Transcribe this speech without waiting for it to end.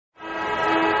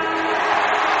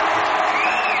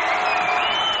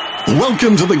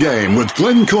Welcome to the game with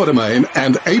Glenn Quartermain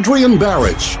and Adrian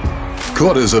Barrich.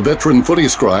 Quarter's a veteran footy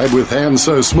scribe with hands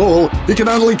so small he can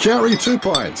only carry 2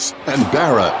 pints. And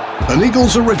Barra, an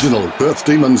Eagles original, Perth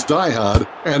Demons diehard,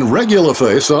 and regular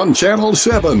face on Channel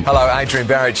 7. Hello, Adrian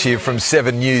Barrich here from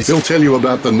 7 News. He'll tell you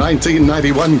about the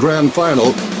 1991 Grand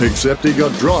Final, except he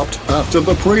got dropped after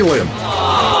the prelim.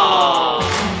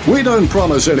 We don't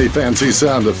promise any fancy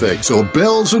sound effects or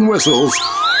bells and whistles.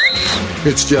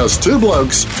 It's just two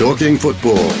blokes talking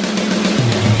football.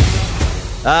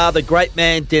 The great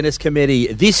man, Dennis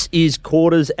Cometti. This is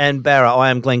Quarters and Barra. I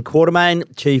am Glenn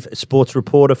Quartermain, Chief Sports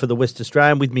Reporter for the West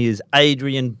Australian. With me is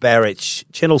Adrian Barrich,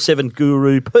 Channel 7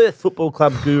 guru, Perth Football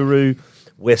Club guru,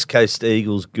 West Coast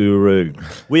Eagles guru.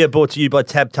 We are brought to you by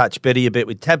Tab Touch. Better your bet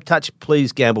with Tab Touch.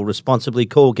 Please gamble responsibly.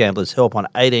 Call Gamblers Help on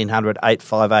 1800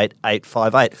 858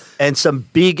 858. And some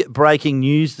big breaking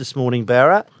news this morning,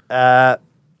 Barra.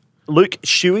 Luke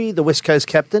Shuey, the West Coast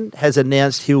captain, has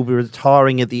announced he'll be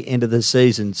retiring at the end of the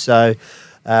season. So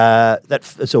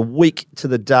that's a week to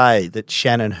the day that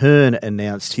Shannon Hearn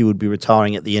announced he would be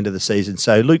retiring at the end of the season.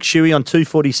 So Luke Shuey on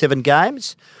 247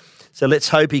 games. So let's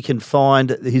hope he can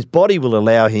find his body will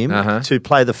allow him to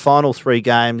play the final 3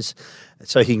 games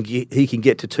so he can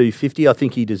get to 250. I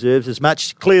think he deserves as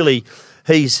much. Clearly,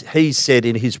 he's said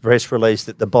in his press release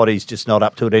that the body's just not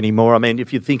up to it anymore. I mean,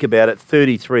 if you think about it,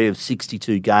 33 of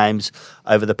 62 games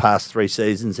over the past 3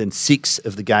 seasons, and 6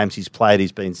 of the games he's played,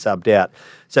 he's been subbed out.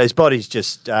 So his body's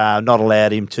just not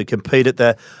allowed him to compete at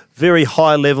the very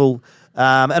high level.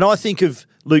 And I think of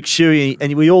Luke Shuey,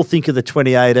 and we all think of the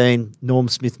 2018 Norm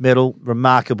Smith medal,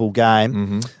 remarkable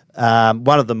game.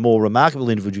 One of the more remarkable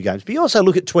individual games. But you also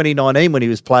look at 2019 when he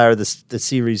was player of the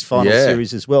series, final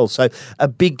series as well. So a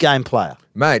big game player.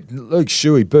 Mate, Luke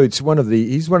Shuey Boots, he's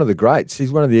one of the greats.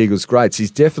 He's one of the Eagles' greats.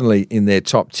 He's definitely in their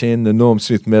top 10. The Norm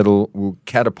Smith medal will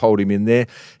catapult him in there.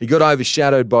 He got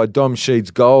overshadowed by Dom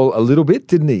Sheed's goal a little bit,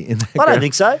 didn't he? I don't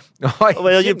think so.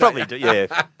 Well, you probably do, yeah.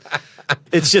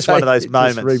 It's just one of those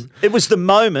moments. It was the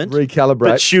moment. Recalibrate.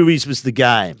 But Shuey's was the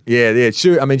game. Yeah.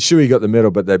 Shuey got the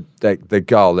medal, but the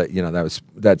goal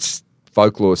that's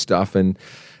folklore stuff. And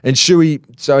Shuey,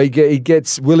 so he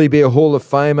gets. Will he be a Hall of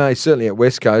Famer? He's certainly at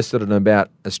West Coast. I don't know about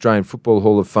Australian Football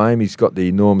Hall of Fame. He's got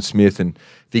the Norm Smith, and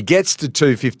if he gets to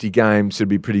 250 games, it'd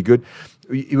be pretty good.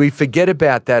 We forget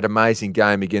about that amazing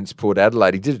game against Port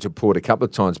Adelaide. He did it to Port a couple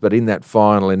of times, but in that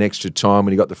final, in extra time,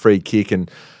 when he got the free kick and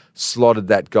slotted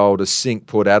that goal to sink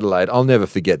Port Adelaide. I'll never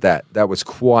forget that. That was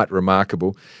quite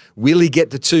remarkable. Will he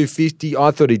get to 250?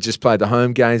 I thought he'd just play the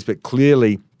home games, but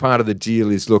clearly part of the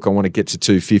deal is, look, I want to get to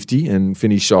 250 and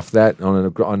finish off that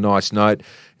on a nice note. It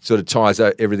sort of ties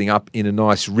everything up in a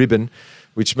nice ribbon,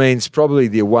 which means probably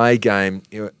the away game,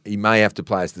 he may have to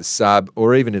play as the sub,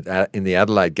 or even in the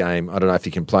Adelaide game. I don't know if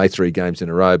he can play 3 games in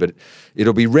a row, but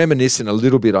it'll be reminiscent a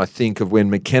little bit, I think, of when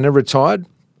McKenna retired.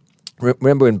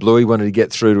 Remember when Bluey wanted to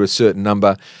get through to a certain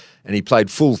number and he played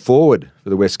full forward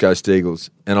for the West Coast Eagles?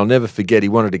 And I'll never forget, he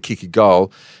wanted to kick a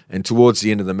goal, and towards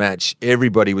the end of the match,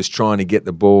 everybody was trying to get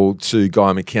the ball to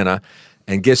Guy McKenna,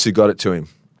 and guess who got it to him?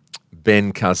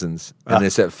 Ben Cousins. And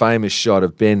there's that famous shot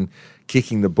of Ben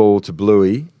kicking the ball to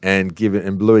Bluey and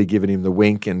Bluey giving him the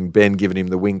wink and Ben giving him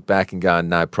the wink back and going,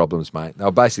 no problems, mate. They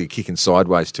were basically kicking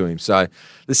sideways to him. So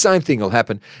the same thing will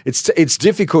happen. It's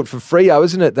difficult for Freo,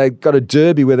 isn't it? They've got a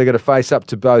derby where they've got to face up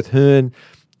to both Hearn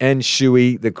and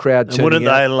Shuey, the crowd turning out. Wouldn't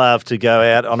they love to go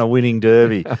out on a winning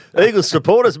derby? Eagles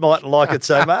supporters mightn't like it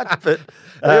so much, but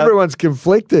everyone's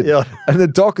conflicted. Yeah. And the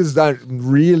Dockers don't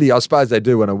really, I suppose they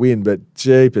do want to win, but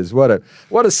jeepers, what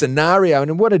a scenario,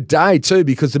 and what a day too,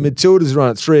 because the Matildas are on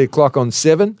at 3 o'clock on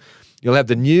 7. You'll have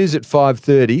the news at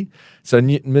 5:30. So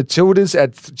Matildas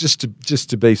at, just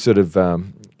to be sort of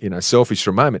selfish for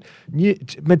a moment,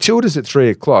 Matildas at 3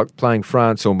 o'clock playing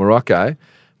France or Morocco.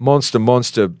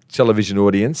 Monster television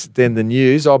audience. Then the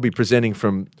news, I'll be presenting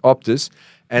from Optus.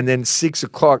 And then 6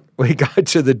 o'clock, we go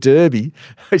to the Derby.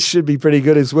 It should be pretty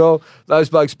good as well. Those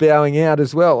blokes bowing out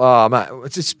as well. Oh, mate,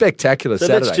 it's a spectacular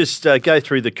Saturday. Let's just go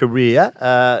through the career.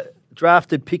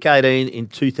 Drafted pick 18 in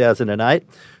 2008.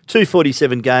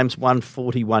 247 games,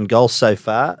 141 goals so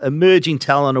far. Emerging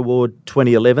Talent Award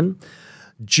 2011.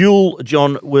 Dual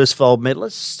John Worsfold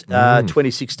medalist,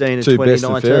 2016 and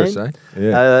 2019. Best and fairest, eh?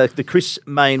 Yeah. The Chris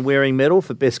Mayne Waring medal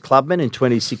for best clubman in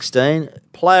 2016.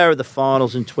 Player of the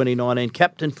finals in 2019.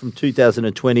 Captain from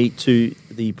 2020 to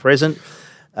the present.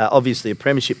 Obviously a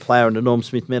premiership player and a Norm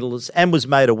Smith medalist, and was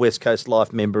made a West Coast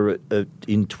Life member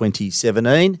in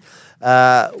 2017.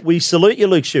 We salute you,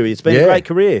 Luke Shuey. It's been a great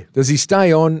career. Does he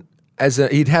stay on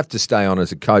he'd have to stay on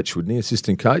as a coach, wouldn't he?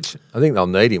 Assistant coach? I think they'll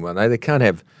need him, won't they? They can't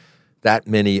have that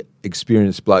many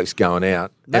experienced blokes going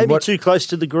out. And Maybe too close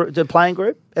to the playing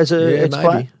group as a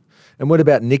ex-player. maybe. And what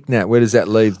about Nick Nat? Where does that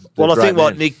leave? Well, I think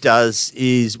what Nick does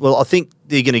is, I think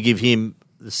they're going to give him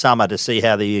the summer to see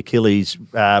how the Achilles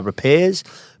repairs.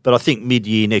 But I think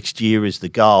mid-year next year is the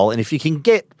goal. And if you can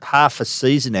get half a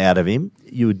season out of him,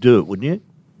 you would do it, wouldn't you?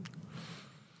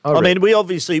 I mean,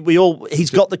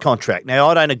 he's got the contract. Now,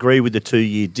 I don't agree with the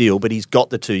 2-year deal, but he's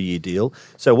got the 2-year deal.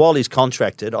 So while he's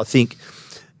contracted, I think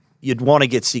you'd want to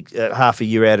get half a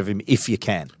year out of him if you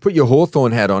can. Put your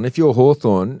Hawthorn hat on. If you're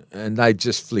Hawthorn and they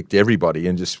just flicked everybody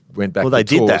and just went back to they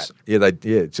did tours. that.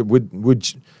 Yeah. So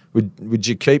would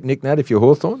you keep Nick Nat if you're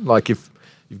Hawthorn? Like if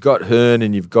you've got Hearn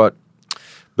and you've got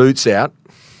Boots out.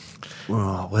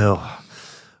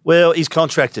 Well, he's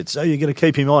contracted, so you're going to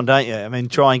keep him on, don't you? I mean,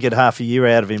 try and get half a year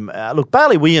out of him. Look,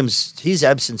 Bailey Williams, his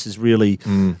absence has really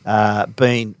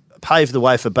been paved the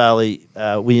way for Bailey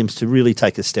Williams to really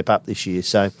take a step up this year.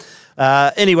 So,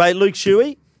 anyway, Luke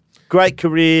Shuey, great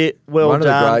career, well One done.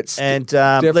 of the greats. And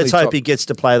Definitely let's hope he gets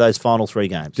to play those final 3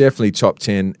 games. Definitely top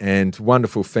 10 and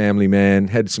wonderful family man.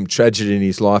 Had some tragedy in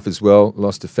his life as well.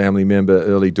 Lost a family member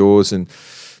early doors and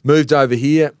moved over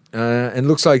here and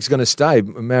looks like he's going to stay.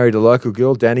 Married a local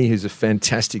girl, Danny, who's a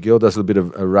fantastic girl, does a bit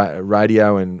of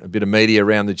radio and a bit of media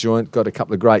around the joint, got a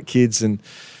couple of great kids. And,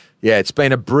 yeah, it's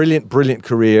been a brilliant, brilliant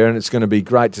career and it's going to be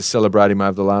great to celebrate him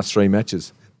over the last 3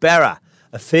 matches. Barra,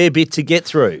 a fair bit to get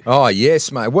through. Oh,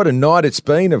 yes, mate. What a night it's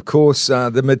been. Of course,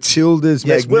 the Matildas,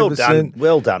 yes, magnificent.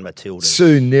 Well done,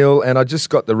 Matildas. 2-0, and I just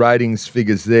got the ratings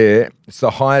figures there. It's the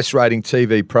highest rating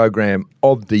TV program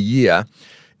of the year.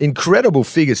 Incredible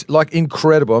figures, like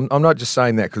incredible. I'm not just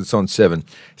saying that because it's on 7.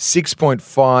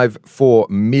 6.54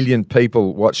 million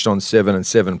people watched on 7 and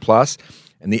 7 Plus.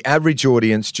 And the average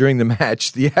audience during the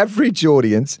match, the average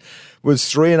audience was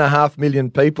 3.5 million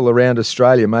people around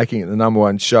Australia, making it the number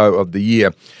 1 show of the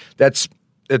year. It's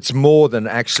more than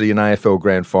actually an AFL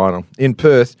Grand Final. In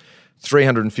Perth,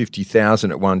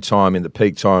 350,000 at one time in the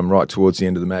peak time right towards the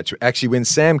end of the match. Actually, when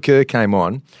Sam Kerr came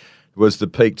on, was the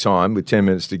peak time with 10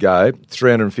 minutes to go.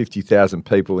 350,000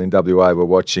 people in WA were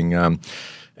watching, and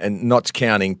not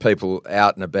counting people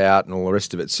out and about and all the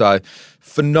rest of it. So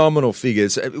phenomenal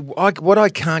figures. What I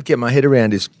can't get my head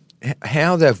around is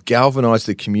how they've galvanised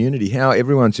the community, how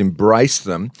everyone's embraced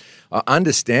them. I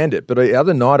understand it, but the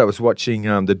other night I was watching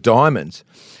the Diamonds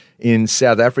in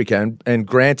South Africa, and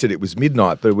granted it was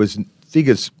midnight, but it was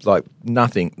figures like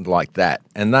nothing like that,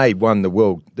 and they won the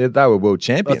world. They were world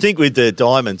champions. I think with the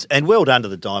Diamonds, and well done to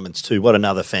the Diamonds too. What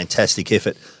another fantastic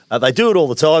effort. They do it all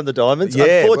the time, the Diamonds.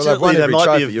 Yeah, unfortunately, they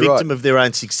might be a victim right. of their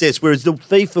own success. Whereas the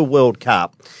FIFA World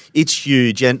Cup, it's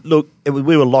huge. And look,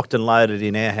 we were locked and loaded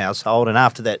in our household, and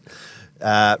after that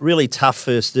really tough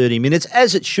first 30 minutes,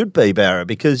 as it should be, Barra,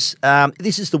 because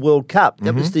this is the World Cup.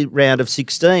 That was the round of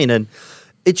 16, and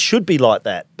it should be like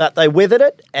that. But they weathered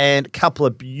it, and a couple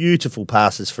of beautiful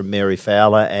passes from Mary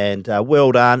Fowler, and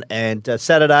well done. And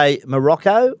Saturday,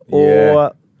 Morocco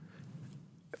or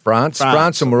France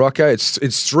or Morocco.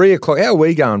 It's 3 o'clock. How are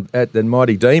we going at the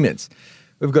Mighty Demons?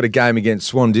 We've got a game against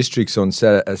Swan Districts on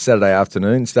Saturday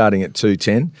afternoon, starting at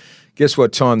 2:10. Guess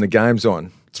what time the game's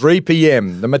on? 3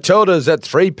 p.m. The Matildas at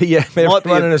 3 p.m.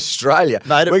 Everyone in Australia.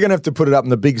 Mate, we're going to have to put it up on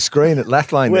the big screen at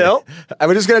Lathlane. Well, and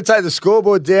we're just going to take the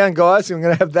scoreboard down, guys, and we're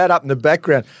going to have that up in the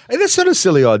background. Hey, that's not a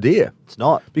silly idea. It's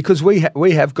not. Because we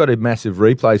have got a massive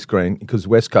replay screen because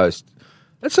West Coast.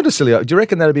 That's not a silly idea. Do you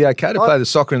reckon that'd be okay to play the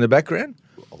soccer in the background?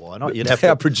 Why not? You'd have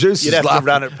to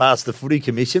run it past the Footy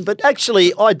Commission. But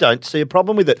actually, I don't see a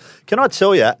problem with it. Can I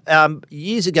tell you,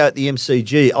 years ago at the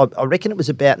MCG, I reckon it was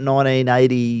about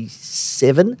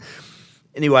 1987.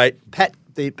 Anyway, Pat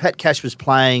Cash was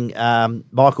playing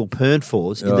Michael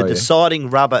Pernfors in the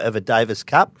deciding rubber of a Davis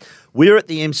Cup. We were at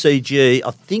the MCG.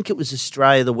 I think it was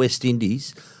Australia, the West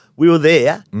Indies. We were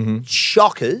there,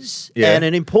 shockers, and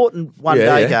an important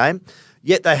one-day game.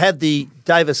 Yet they had the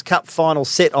Davis Cup final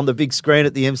set on the big screen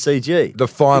at the MCG. The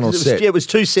final set? Yeah, it was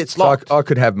 2 sets locked. So I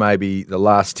could have maybe the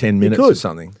last 10 minutes or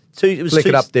something. Flick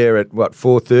it up there at,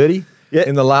 4:30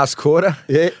 in the last quarter?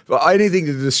 Yeah. Well, anything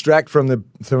to distract from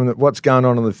what's going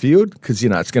on the field, because,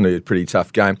 it's going to be a pretty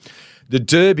tough game. The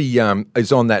Derby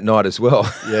is on that night as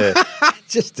well. Yeah.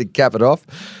 Just to cap it off.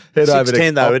 Head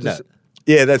 6:10 though, isn't it?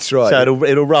 Yeah, that's right. So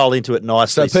it'll roll into it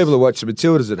nicely. So people who watch the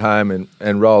Matildas at home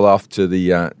and roll off to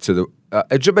the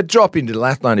But drop into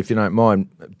Lathlane if you don't mind.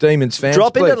 Demons fans,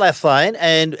 Drop please. into Lathlane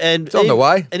and It's on the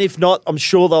way. And if not, I'm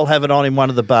sure they'll have it on in one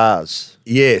of the bars.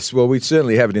 Yes, well, we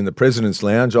certainly have it in the President's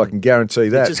Lounge. I can guarantee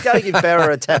that. Just go give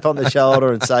Barra a tap on the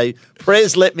shoulder and say,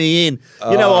 Prez, let me in.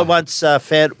 You know, I once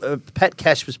found Pat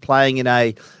Cash was playing in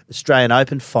a Australian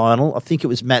Open final. I think it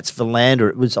was Mats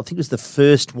Verlander. I think it was the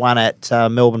first one at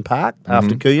Melbourne Park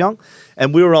after Kooyong.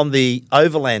 And we were on the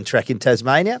Overland track in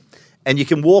Tasmania, and you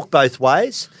can walk both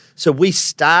ways. So we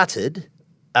started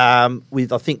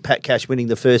with, I think, Pat Cash winning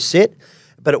the first set.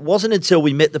 But it wasn't until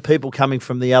we met the people coming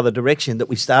from the other direction that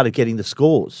we started getting the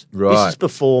scores. Right. This is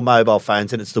before mobile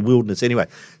phones, and it's the wilderness anyway.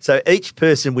 So each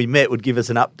person we met would give us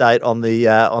an update on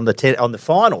the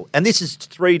final, and this is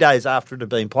 3 days after it had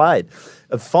been played.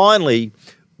 And finally,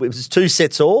 it was 2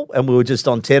 sets all, and we were just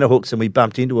on tenor hooks, and we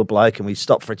bumped into a bloke, and we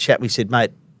stopped for a chat. We said,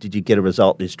 "Mate, did you get a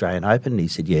result in the Australian Open?" And he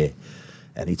said, "Yeah."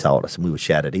 And he told us, and we were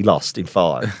shattered. He lost in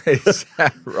 5. Is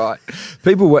that right?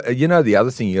 People, you know, the other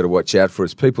thing you got to watch out for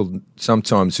is people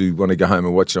sometimes who want to go home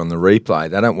and watch it on the replay.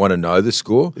 They don't want to know the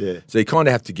score, so you kind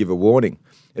of have to give a warning.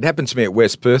 It happened to me at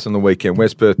West Perth on the weekend.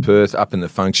 West Perth up in the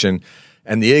function,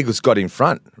 and the Eagles got in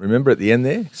front. Remember at the end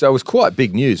there, so it was quite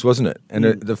big news, wasn't it? And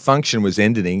the function was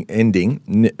ending.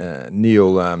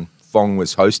 Neil Fong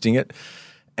was hosting it,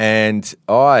 and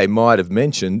I might have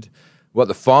mentioned what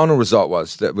the final result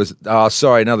was. That was,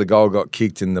 another goal got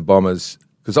kicked in the Bombers,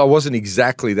 because I wasn't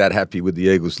exactly that happy with the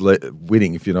Eagles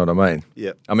winning, if you know what I mean.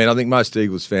 Yeah. I mean, I think most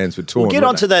Eagles fans were torn. We'll get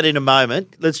onto that in a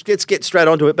moment. Let's get straight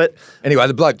onto it. But anyway,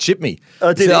 the bloke chipped me.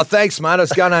 Oh, did he? Thanks, mate. I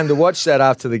was going home to watch that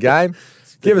after the game.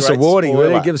 Give us a warning,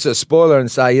 will you? Give us a spoiler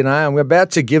and say, you know, I'm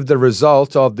about to give the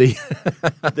result of the...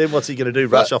 Then what's he going to do?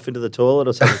 Rush off into the toilet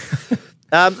or something?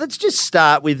 Let's just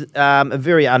start with a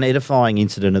very unedifying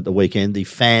incident at the weekend, the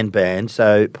fan ban.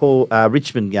 So,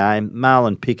 Richmond game,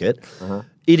 Marlon Pickett,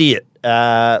 idiot,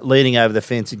 leaning over the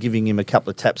fence and giving him a couple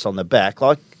of taps on the back.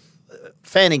 Like,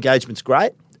 fan engagement's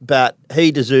great, but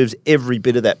he deserves every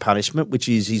bit of that punishment, which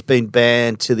is he's been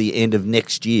banned to the end of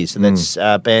next year. So that's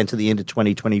banned to the end of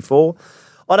 2024.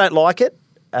 I don't like it.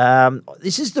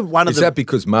 This is the one of the... Is that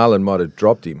because Marlon might have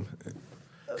dropped him?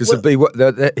 Because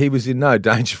he was in no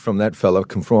danger from that fella,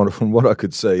 from what I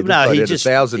could see. No, he just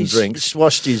 1,000 drinks.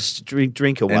 swashed his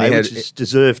drink away, which is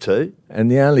deserved to.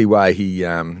 And the only way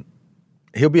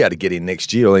he'll be able to get in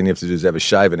next year, all he has to do is have a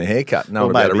shave and a haircut. No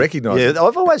one will be able to recognise him.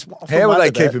 I've always How will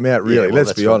they keep him out, really? Yeah,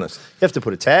 Let's be honest. You have to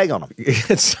put a tag on him. You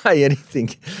can say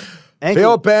anything.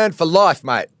 You're banned for life,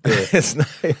 mate. Yeah.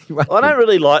 I don't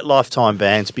really like lifetime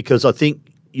bans because I think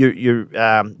you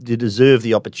deserve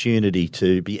the opportunity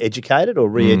to be educated or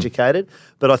re-educated.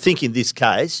 But I think in this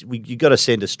case, you've got to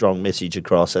send a strong message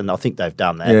across, and I think they've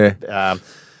done that. Yeah.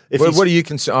 What are you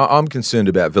concerned? I'm concerned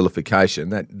about vilification.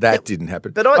 That didn't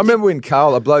happen. But I remember when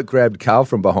a bloke grabbed Carl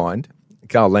from behind,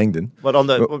 Carl Langdon. What,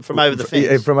 from over the fence?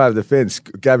 Yeah, from over the fence,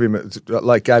 gave him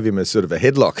a sort of a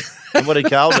headlock. And what did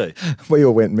Carl do? We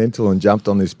all went mental and jumped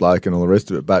on this bloke and all the rest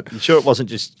of it. But you sure it wasn't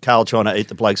just Carl trying to eat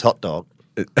the bloke's hot dog?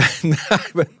 No,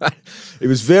 but it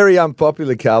was very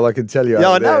unpopular, Carl. I can tell you.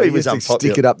 Yeah, I know he was unpopular.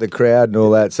 Stick it up the crowd and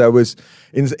all that. So it was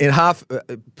in half.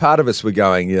 Part of us were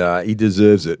going, he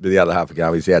deserves it. But the other half were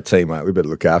going, he's our teammate. We better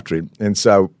look after him. And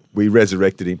so we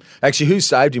resurrected him. Actually, who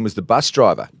saved him was the bus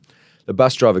driver. The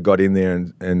bus driver got in there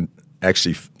and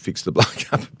actually fixed the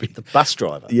bloke up a bit. The bus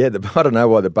driver? Yeah, I don't know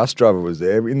why the bus driver was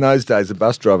there. In those days, the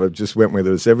bus driver just went with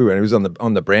us everywhere. He was on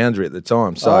the boundary at the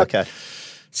time. So, okay.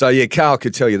 So, yeah, Carl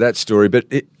could tell you that story, but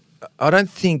I don't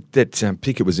think that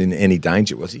Pickett was in any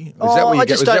danger, was he? Was that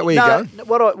where you're going?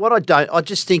 What I don't, I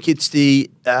just think it's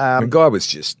the... the guy was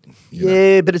just...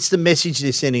 but it's the message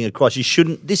they're sending across. You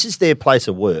shouldn't... This is their place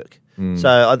of work.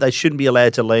 So they shouldn't be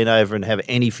allowed to lean over and have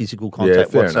any physical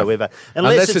contact whatsoever.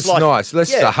 Unless it's nice.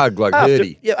 Unless it's a hug like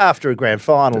Hurdy. Yeah, after a grand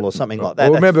final or something like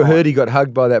that. Well, remember Hurdy got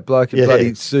hugged by that bloke in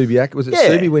bloody Subiac? Was it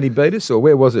Subi when he beat us, or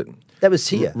where was it? That was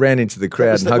here. Ran into the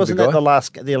crowd and hugged the guy.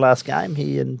 Wasn't that the last game,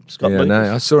 he and Scott Lucas?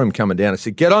 No, I saw him coming down. I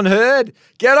said, get on Hurd!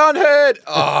 Get on Hurd!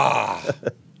 Oh,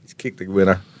 he's kicked the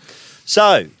winner.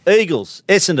 So, Eagles,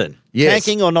 Essendon,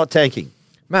 tanking or not tanking?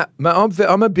 Matt,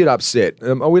 I'm a bit upset.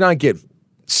 We don't get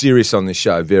serious on this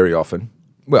show very often.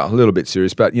 Well, a little bit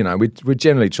serious, but, we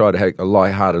generally try to have a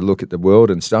light-hearted look at the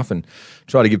world and stuff and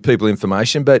try to give people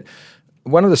information. But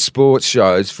one of the sports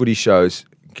shows, footy shows,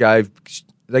 gave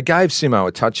Simo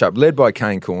a touch-up, led by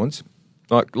Kane Corns,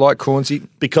 like Cornsy.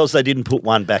 Because they didn't put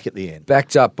one back at the end.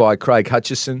 Backed up by Craig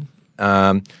Hutchison.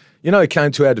 Who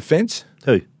came to our defence?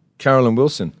 Who? Carolyn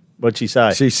Wilson. What'd she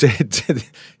say? She said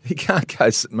he can't go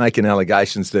making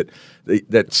allegations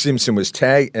that Simpson was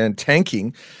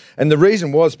tanking. And the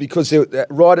reason was because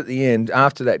right at the end,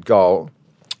 after that goal,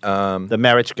 the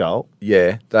Marich goal.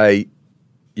 Yeah,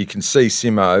 you can see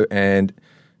Simo, and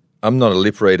I'm not a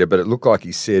lip reader, but it looked like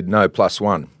he said no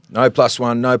 +1. No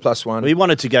 +1, no +1. We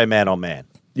wanted to go man on man.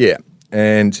 Yeah,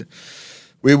 and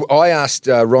I asked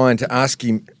Ryan to ask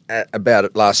him about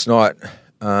it last night,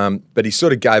 but he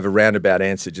sort of gave a roundabout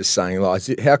answer, just saying,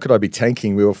 like, how could I be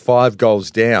tanking? We were 5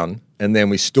 goals down, and then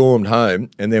we stormed home,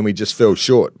 and then we just fell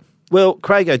short. Well,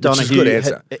 Craig Which is a O'Donoghue good had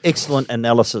answer. excellent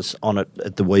analysis on it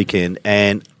at the weekend,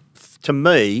 and to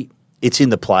me, it's in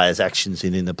the players' actions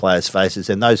and in the players' faces,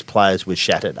 and those players were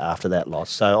shattered after that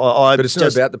loss. So But it's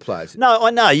not about the players. No,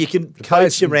 I know you can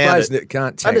players- coach around players it. that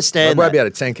can't tank. Understand They won't that. be able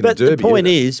to tank in a but derby, the point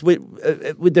either. is,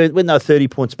 when they were 30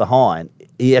 points behind,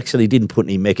 he actually didn't put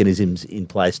any mechanisms in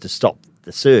place to stop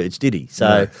the surge, did he? So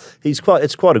No. it's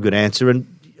quite a good answer, and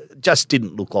just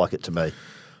didn't look like it to me.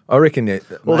 I reckon that.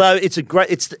 Although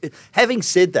having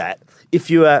said that, if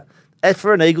you are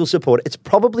for an Eagles supporter, it's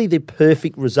probably the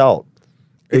perfect result.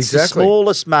 It's Exactly. the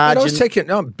smallest And I margin. was taking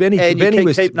Benny. and you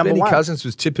Benny keep number Benny one. Cousins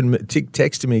was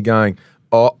texting me going,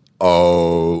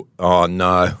 oh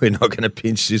no, we're not going to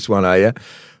pinch this one, are you?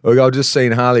 Look, I've just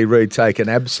seen Harley Reid take an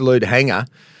absolute hanger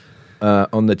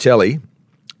on the telly,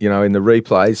 in the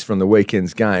replays from the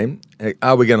weekend's game.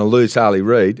 Are we going to lose Harley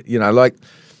Reid?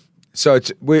 So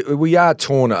we are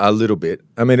torn a little bit.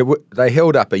 I mean, they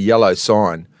held up a yellow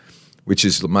sign, which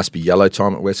must be yellow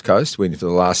time at West Coast, when for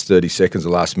the last 30 seconds, the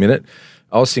last minute.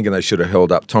 I was thinking they should have held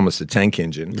up Thomas the Tank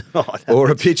Engine or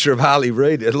a picture of Harley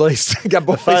Reid at least. Go,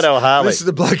 boys, photo of Harley. This is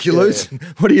the bloke you're losing.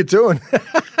 What are you doing?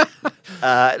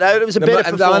 No, it was a No, better but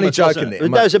I'm performance. only joking wasn't it?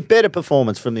 there. It was a better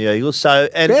performance from the Eagles. So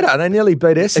Better. They nearly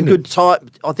beat Essendon. and good time.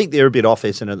 I think they're a bit off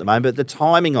Essendon at the moment, but the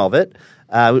timing of it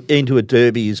into a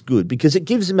derby is good because it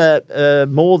gives them a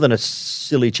more than a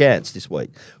silly chance this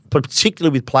week,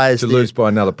 particularly with players to there. lose by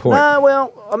another point. No,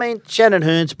 well, I mean, Shannon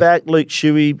Hearn's back. Luke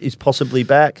Shuey is possibly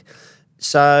back.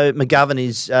 So McGovern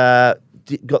is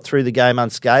got through the game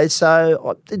unscathed.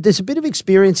 So there's a bit of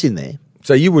experience in there.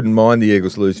 So you wouldn't mind the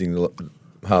Eagles losing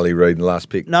Harley Reid in the last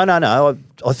pick? No.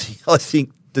 I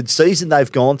think the season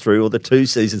they've gone through, or the 2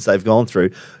 seasons they've gone through,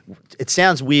 it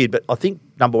sounds weird, but I think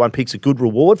number 1 pick's a good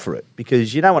reward for it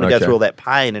because you don't want to go Okay. through all that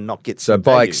pain and not get So some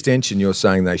by value. extension, you're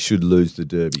saying they should lose the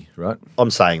Derby, right?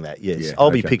 I'm saying that, yes. Yeah, I'll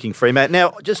be okay. picking Fremantle.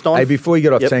 Now, just on... Hey, before you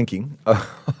get off Yep. tanking,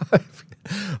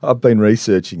 I've been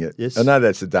researching it. Yes. I know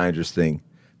that's a dangerous thing,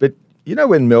 but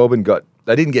when Melbourne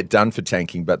they didn't get done for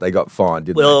tanking, but they got fined,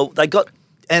 didn't Well, they got...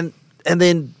 And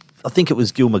then I think it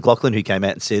was Gil McLaughlin who came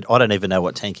out and said, I don't even know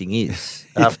what tanking is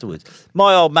afterwards.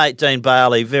 My old mate, Dean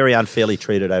Bailey, very unfairly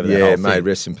treated over they? that Yeah, whole mate, thing.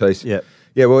 rest in peace. Yep.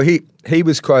 Yeah, well, he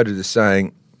was quoted as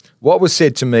saying, what was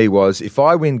said to me was, if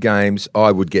I win games,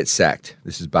 I would get sacked.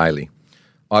 This is Bailey.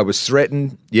 I was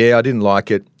threatened. Yeah, I didn't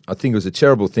like it. I think it was a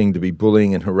terrible thing to be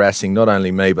bullying and harassing not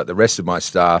only me, but the rest of my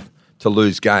staff to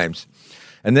lose games.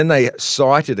 And then they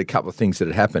cited a couple of things that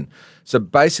had happened. So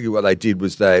basically what they did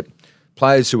was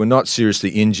players who were not seriously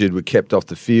injured were kept off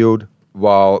the field,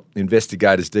 while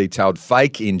investigators detailed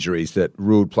fake injuries that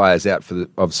ruled players out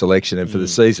of selection and for the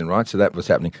season, right? So that was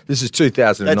happening. This is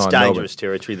 2009 That's Melbourne. dangerous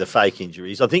territory, the fake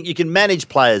injuries. I think you can manage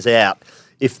players out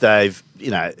if they've,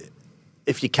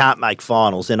 if you can't make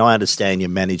finals, then I understand you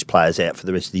manage players out for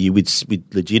the rest of the year with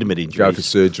legitimate injuries. Go for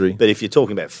surgery. But if you're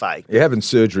talking about fake... Yeah, having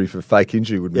surgery for fake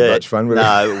injury would be much fun, wouldn't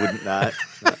No, it wouldn't, no.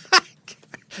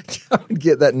 it? Go and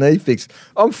get that knee fixed.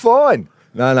 I'm fine.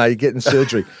 No, you're getting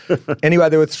surgery. Anyway,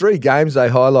 there were 3 games they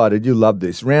highlighted. You love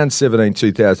this. Round 17,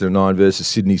 2009 versus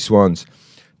Sydney Swans.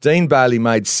 Dean Bailey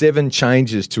made 7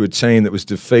 changes to a team that was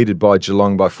defeated by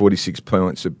Geelong by 46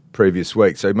 points the previous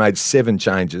week. So he made 7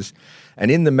 changes. And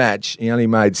in the match, he only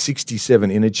made 67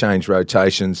 interchange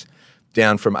rotations,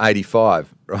 down from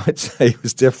 85, right? So he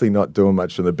was definitely not doing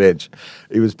much from the bench.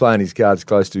 He was playing his cards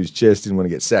close to his chest, didn't want to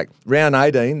get sacked. Round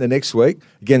 18, the next week,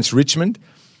 against Richmond,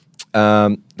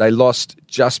 they lost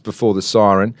just before the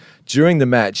siren. During the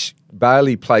match,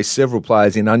 Bailey placed several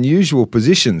players in unusual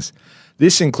positions.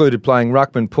 This included playing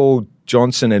ruckman Paul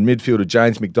Johnson and midfielder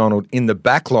James McDonald in the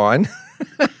back line,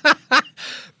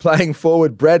 playing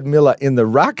forward Brad Miller in the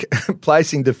ruck,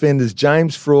 placing defenders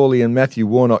James Frawley and Matthew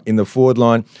Warnock in the forward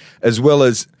line, as well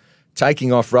as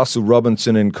taking off Russell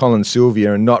Robinson and Colin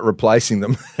Sylvia and not replacing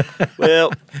them.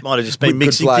 Well, might have just been With good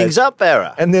mixing players. things up,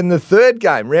 Barra. And then the third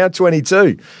game, round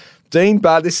 22,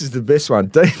 this is the best one.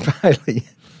 Dean Bailey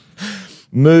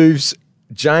moves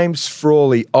James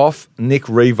Frawley off Nick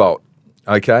Revolt,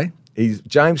 okay?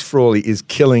 James Frawley is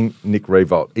killing Nick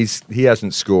Revolt. He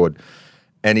hasn't scored.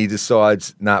 And he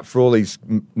decides, Frawley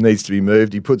needs to be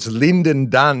moved. He puts Lyndon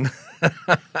Dunn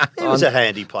He was a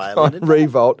handy player. on Leonard.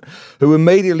 Revolt, who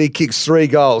immediately kicks 3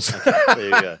 goals There you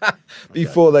go.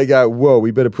 before they go, whoa,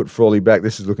 we better put Frawley back.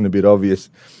 This is looking a bit obvious.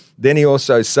 Then he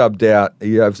also subbed out.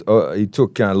 He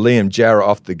took Liam Jarrah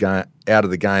out of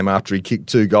the game after he kicked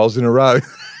 2 goals in a row.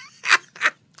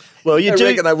 Well, you I do.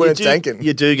 reckon they weren't tanking.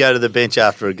 You do go to the bench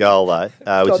after a goal, though, which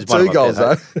Got is one of 2 goals,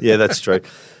 though. though. Yeah, that's true.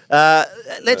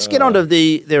 Let's get on to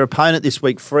their opponent this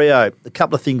week, Freo. A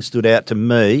couple of things stood out to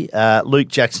me. Luke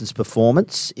Jackson's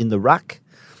performance in the ruck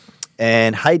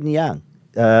and Hayden Young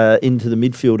into the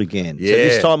midfield again. So Yeah.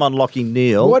 this time unlocking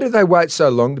Neil. Why did they wait so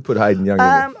long to put Hayden Young in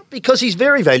there? Because he's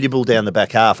very valuable down the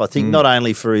back half. I think not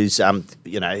only for his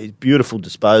his beautiful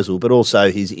disposal, but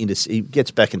also he gets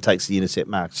back and takes the intercept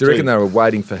marks. Do you reckon too. they were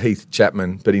waiting for Heath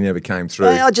Chapman, but he never came through?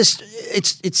 It's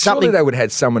Surely something they would have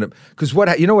had someone because what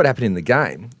happened in the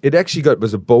game? It actually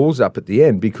was a balls up at the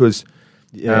end because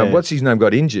what's his name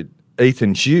got injured,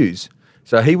 Ethan Hughes.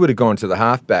 So he would have gone to the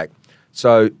halfback.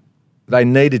 So they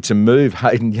needed to move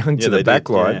Hayden Young to the back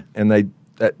line, and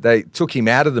they took him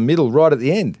out of the middle right at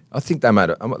the end. I think they might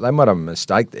have a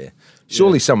mistake there.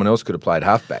 Surely someone else could have played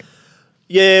halfback.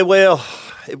 Yeah, well,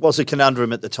 it was a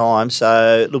conundrum at the time.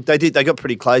 So look, they got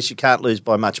pretty close. You can't lose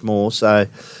by much more. So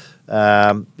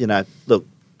look,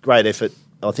 great effort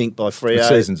I think by Freo. The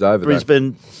season's over.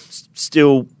 Brisbane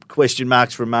still question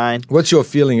marks remain. What's your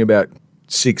feeling about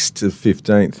 6th to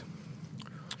 15th?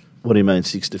 What do you mean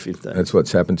 6 to 15? That's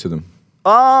what's happened to them.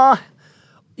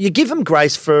 You give them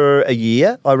grace for a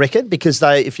year, I reckon, because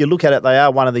if you look at it, they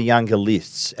are one of the younger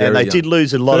lists, and Very they did young.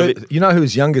 lose a lot of it. You know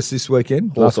who's youngest this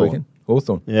weekend? Last Hawthorn. weekend?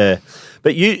 Hawthorn. Yeah,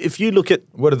 but if you look at,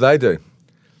 What did they do?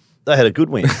 they had a good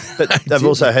win, but they've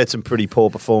also had some pretty poor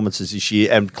performances this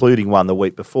year, including one the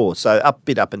week before. So a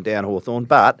bit up and down Hawthorn,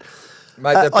 but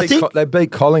Mate, they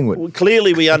beat Collingwood.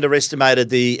 clearly we underestimated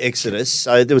the exodus.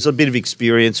 So there was a bit of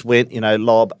experience went,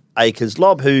 Lobb, Akers.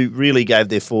 Lobb, who really gave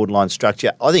their forward line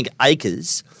structure. I think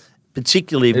Akers,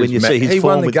 particularly when you see his he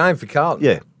form won the with- game for Carlton.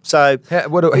 Yeah. So How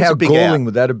he's a big galling out.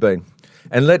 would that have been?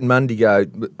 And letting Mundy go,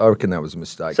 I reckon that was a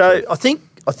mistake. So too. I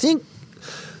think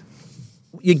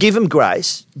you give them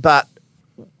grace, but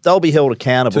they'll be held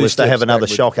accountable 2 if they have steps another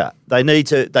backward. shocker. They need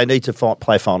to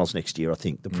play finals next year. I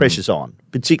think the pressure's on,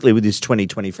 particularly with this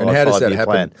 2025 and how does that five-year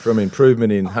happen? plan. From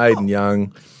improvement in Hayden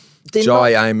Young, They're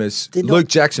Jai not- Amos, they're Luke not-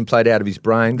 Jackson played out of his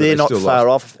brain. But They're they not still far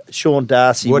lost. off. Sean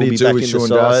Darcy What will do you be do back with in Sean the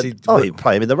side. Darcy? Oh, What- he'll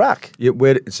play him in the ruck. Yeah,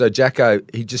 so Jacko,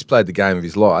 he just played the game of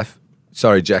his life.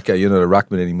 Sorry, Jacko, you're not a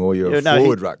ruckman anymore. You're a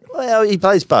forward ruck. Well, he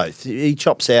plays both. He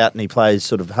chops out and he plays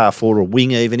sort of half forward or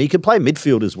wing even. He can play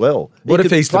midfield as well. What He if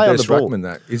could he's the play on best ball. ruckman,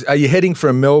 though? Are you heading for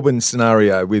a Melbourne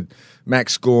scenario with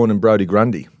Max Gawn and Brodie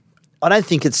Grundy? I don't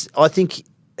think it's. I think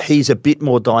he's a bit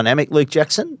more dynamic, Luke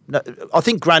Jackson. No, I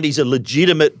think Grundy's a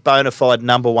legitimate, bona fide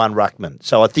number one ruckman.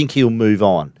 So I think he'll move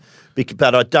on.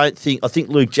 But I don't think. I think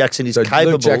Luke Jackson is So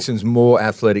capable. Luke Jackson's more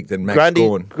athletic than Max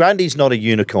Gawn. Grundy's not a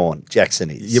unicorn.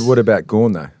 Jackson is. Yeah, what about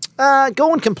Gawn, though?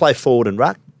 Gawn can play forward and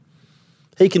ruck.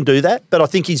 He can do that, but I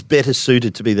think he's better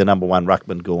suited to be the number one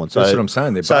ruckman, Gawn. So That's what I'm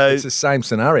saying. It's the same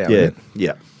scenario. yeah, Isn't it?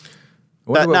 yeah. I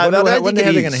But wonder I don't think how it they're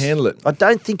is. going to handle it. I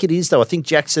don't think it is, though. I think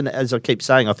Jackson, as I keep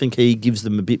saying, I think he gives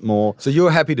them a bit more. So you're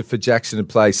happy for Jackson to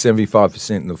play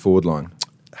 75% in the forward line?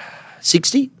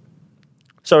 60?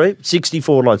 Sorry, 60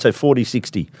 forward line, so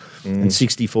 40-60 and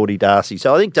 60-40 Darcy.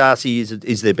 So I think Darcy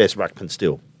is their best ruckman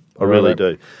still. I really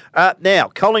do. Now,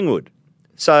 Collingwood.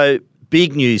 So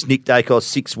big news, Nick Daicos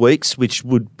 6 weeks, which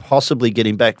would possibly get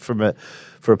him back for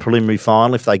a preliminary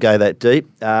final if they go that deep.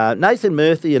 Nathan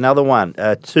Murphy, another one,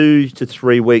 2 to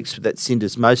 3 weeks with that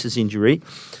syndesmosis injury.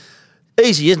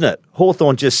 Easy, isn't it?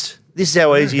 Hawthorn this is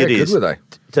how easy How it is. good were they?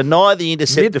 Deny the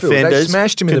intercept Midfield, they defenders,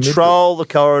 smashed him in the control the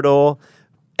corridor,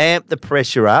 amp the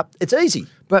pressure up. It's easy.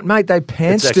 But, mate, they It's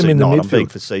pantsed actually him in the not. I'm being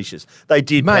midfield. facetious. They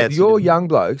did. Mate, pants your him. young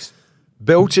blokes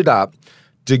belted up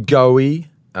DeGoey,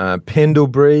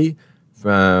 Pendlebury,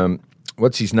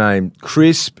 what's his name,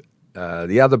 Crisp,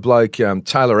 the other bloke,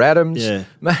 Taylor Adams. Yeah.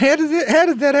 Mate, how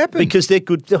did that happen? Because they're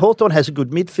good. The Hawthorn has a good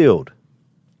midfield.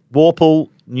 Warple,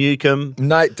 Newcombe,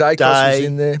 Nate Daicos was Day.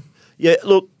 in there. Yeah,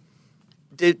 look,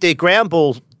 their ground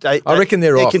ball. I reckon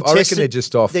they're off. I reckon contested- they're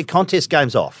just off. Their contest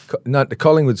game's off. No, the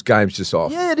Collingwood's game's just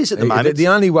off. Yeah, it is at the moment. The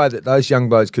only way that those young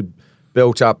blokes could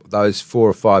belt up those 4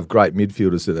 or 5 great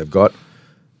midfielders that they've got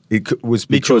was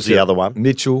Mitchell's the other one.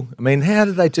 Mitchell. I mean, how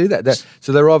did they do that?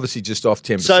 So they're obviously just off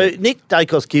 10%. So Nick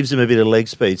Daicos gives them a bit of leg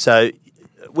speed. So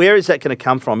where is that going to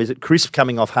come from? Is it Chris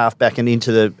coming off half-back and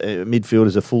into the midfield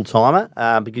as a full-timer?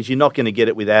 Because you're not going to get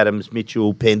it with Adams,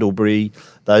 Mitchell, Pendlebury,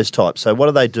 those types. So what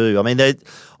do they do? I mean,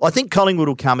 I think Collingwood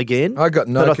will come again. I got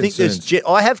no concerns.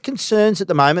 I have concerns at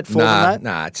the moment for them, though.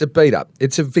 Nah, it's a beat-up.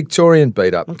 It's a Victorian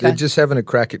beat-up. Okay. They're just having a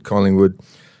crack at Collingwood.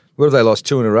 What have they lost,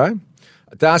 2 in a row?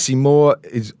 Darcy Moore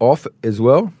is off as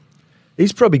well.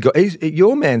 He's probably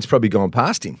your man's probably gone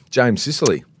past him, James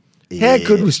Sicily. Yeah. How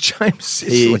good was James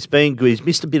Sicily? He's been good. He's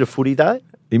missed a bit of footy, though.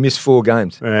 He missed 4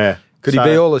 games. Yeah. Could he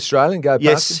be All-Australian, go past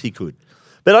Yes, him? he could.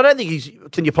 But I don't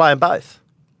think can you play them both?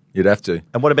 You'd have to.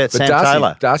 And what about Sam Darcy,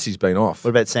 Taylor? Darcy's been off.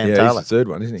 What about Sam Taylor? Taylor? He's the third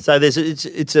one, isn't he? So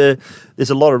there's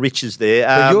a lot of riches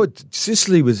there.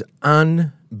 Sicily was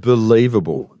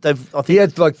unbelievable. He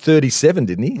had like 37,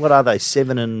 didn't he? What are they?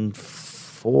 7 and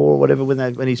 4, whatever,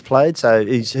 when he's played. So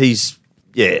he's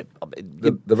yeah.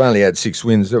 They've only had 6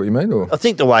 wins. Is that what you mean? Or? I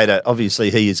think the way to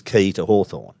obviously he is key to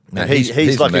Hawthorn. No, he's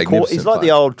like he's like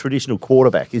the old traditional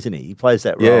quarterback, isn't he? He plays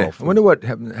that role. Yeah. I wonder what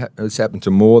has happened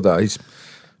to Moore though.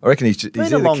 I reckon he's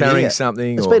either carrying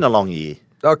something. It's been a long year.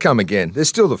 They'll come again. They're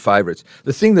still the favourites.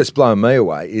 The thing that's blown me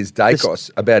away is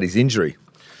Daicos about his injury.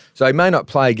 So he may not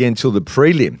play again till the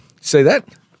prelim. See that?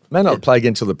 May not play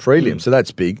again till the prelim. So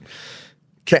that's big.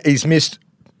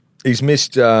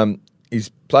 He's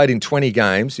played in 20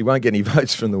 games. He won't get any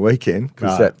votes from the weekend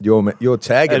because your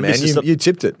tagger, man, you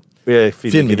tipped it. Yeah,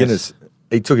 Finn McGuinness.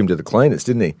 He took him to the cleaners,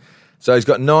 didn't he? So he's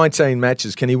got 19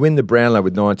 matches. Can he win the Brownlow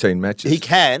with 19 matches? He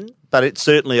can, but it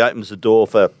certainly opens the door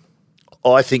for,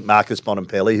 I think, Marcus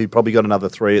Bontempelli, who probably got another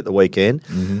 3 at the weekend.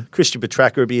 Mm-hmm. Christian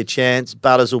Petracca will be a chance.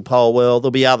 Butters will poll well.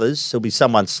 There'll be others. There'll be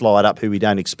someone slide up who we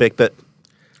don't expect. But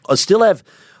I still have...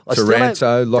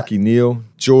 Taranto, Lockie Neal,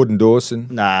 Jordan Dawson.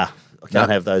 Nah, I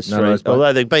can't have those 3. Those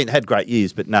Although they've had great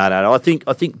years, but no. I think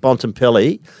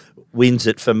Bontempelli wins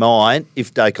it for mine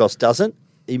if Daicos doesn't.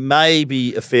 He may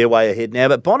be a fair way ahead now,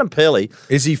 but Bontempelli,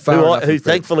 is he far who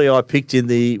thankfully I picked in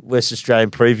the West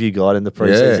Australian preview guide in the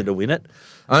preseason to win it.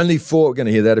 Only 4, we're going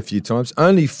to hear that a few times,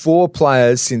 only 4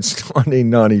 players since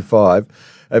 1995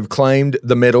 have claimed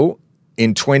the medal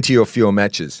in 20 or fewer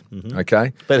matches,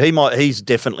 okay? But he's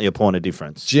definitely a point of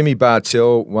difference. Jimmy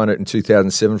Bartell won it in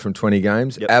 2007 from 20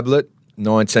 games. Yep. Ablett,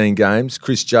 19 games.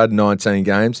 Chris Judd, 19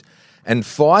 games. And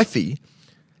Fifey,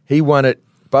 he won it.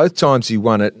 Both times he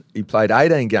won it, he played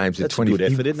 18 games That's in 20 a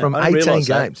good effort, isn't it? from I didn't 18 realise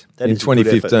that. games That in is a good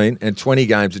 2015 and 20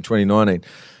 games in 2019.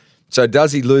 So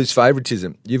does he lose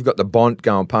favouritism? You've got the Bont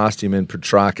going past him and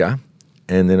Petrarca,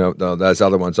 and then those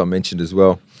other ones I mentioned as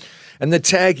well. And the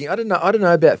tagging, I don't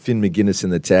know about Finn McGuinness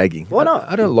and the tagging. Why not?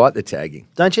 I don't like the tagging.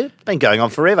 Don't you? It's been going on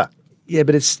forever. Yeah,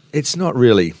 but it's not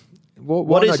really.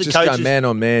 Why not just go man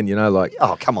on man? You know, like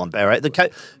oh come on, Barry.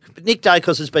 Nick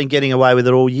Daicos has been getting away with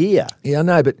it all year. Yeah, I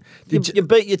know, but you take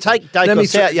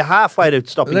Daicos out, you're halfway to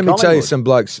stopping. Let me tell you some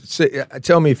blokes.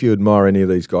 Tell me if you admire any of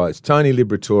these guys. Tony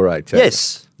Liberatore.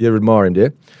 Yes, you admire him, do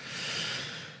you?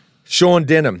 Sean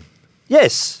Denham.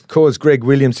 Yes. Caused Greg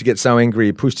Williams to get so angry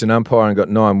he pushed an umpire and got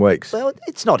 9 weeks. Well,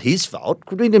 it's not his fault.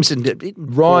 Williamson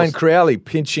Ryan Crowley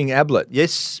pinching Ablett.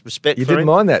 Yes, respect you for didn't him.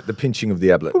 mind that, the pinching of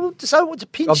the Ablett. Well, so what's a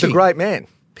pinching? Of the great man.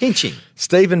 Pinching.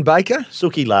 Stephen Baker.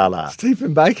 Suki Lala.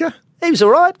 Stephen Baker. He was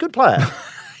all right. Good player.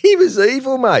 He was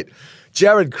evil, mate.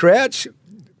 Jared Crouch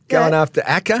going after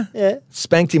Acker. Yeah.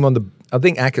 Spanked him on the... I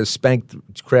think Acker spanked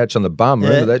Crouch on the bum.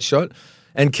 Remember that shot?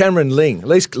 And Cameron Ling. At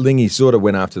least Lingy sort of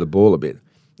went after the ball a bit.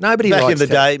 Nobody back likes in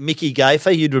the day, Mickey Gaffer.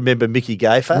 You'd remember Mickey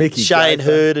Gaffer. Shane Gaffer.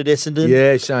 Hurd at Essendon.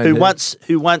 Yeah, Shane Hurd.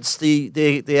 Who once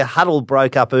their huddle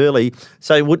broke up early,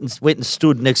 so he went and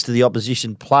stood next to the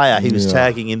opposition player he was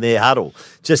tagging in their huddle.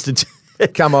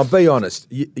 Come on, be honest.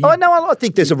 I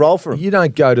think there's a role for him. You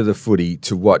don't go to the footy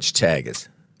to watch taggers.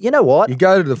 You know what? You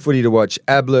go to the footy to watch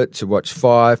Ablett, to watch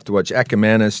Fife, to watch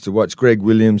Ackermanis, to watch Greg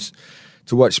Williams,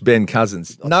 to watch Ben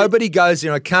Cousins. Nobody goes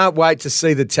there. I can't wait to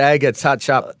see the tagger touch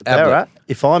up Ablett.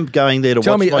 If I'm going there to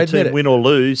watch my team win or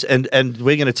lose, and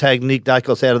we're going to tag Nick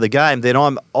Daicos out of the game, then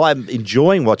I'm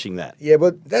enjoying watching that. Yeah,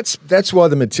 but that's why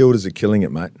the Matildas are killing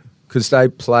it, mate. Because they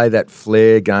play that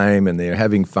flair game and they're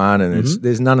having fun, and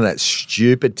there's none of that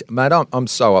stupid. Mate, I'm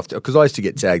so off because I used to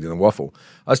get tagged in the waffle.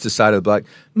 I used to say to the bloke,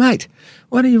 mate,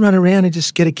 why don't you run around and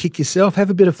just get a kick yourself? Have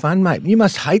a bit of fun, mate. You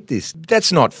must hate this.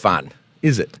 That's not fun,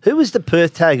 is it? Who was the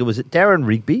Perth tagger? Was it Darren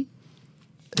Rigby?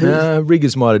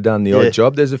 Riggers might have done the odd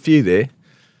job. There's a few there.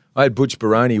 I had Butch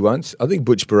Baroni once. I think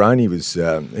Butch Baroni was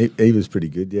he was pretty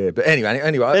good, yeah. But anyway,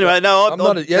 no, I'm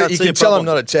not. You can tell I'm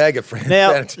not a tagger friend.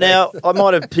 Now, I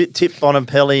might have tipped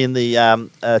Bonampelli in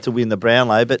the to win the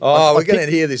Brownlow, but we're going to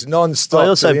hear this non-stop. I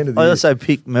also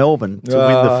picked Melbourne to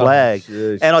win the flag,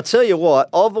 geez. and I tell you what,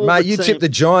 mate, you tipped the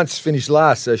Giants finished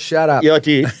last, so shut up. Yeah, I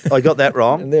did. I got that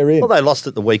wrong. And they're in. Well, they lost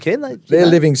at the weekend. They're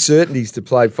living certainties to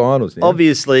play finals now.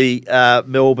 Obviously,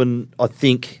 Melbourne, I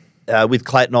think, with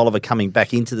Clayton Oliver coming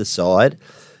back into the side,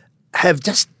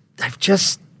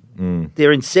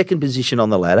 they're in second position on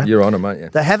the ladder. You're on them, mate. Yeah.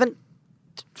 They haven't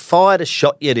fired a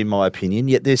shot yet, in my opinion,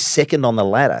 yet they're second on the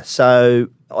ladder. So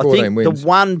I think wins. The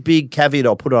one big caveat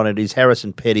I'll put on it is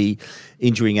Harrison Petty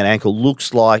injuring an ankle.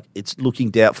 Looks like it's looking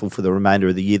doubtful for the remainder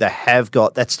of the year. They have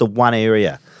got, that's the one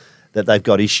area that they've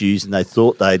got issues and they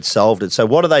thought they'd solved it. So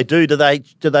what do? Do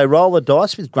they roll the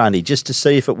dice with Grundy just to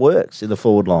see if it works in the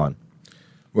forward line?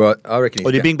 Well, I reckon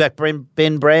Or do you bring back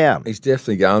Ben Brown? He's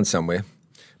definitely going somewhere.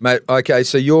 Mate, okay,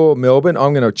 so you're Melbourne.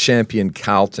 I'm going to champion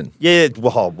Carlton. Yeah,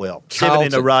 well, 7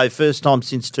 in a row, first time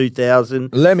since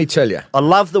 2000. Let me tell you. I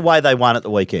love the way they won at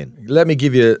the weekend. Let me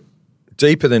give you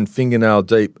deeper than fingernail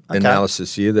deep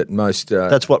analysis here that most...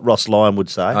 That's what Ross Lyon would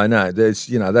say. I know.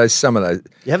 There's some of those...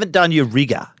 You haven't done your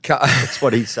rigor. That's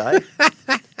what he'd say.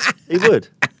 He would.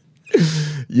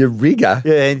 Your rigor?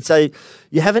 Yeah, and so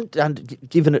you haven't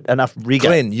given it enough rigor.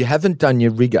 Glenn, you haven't done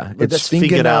your rigor. Well, it's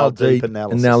fingernail deep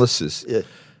analysis. Yeah.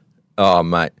 Oh,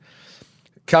 mate.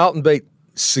 Carlton beat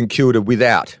St Kilda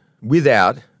without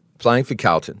playing for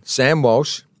Carlton. Sam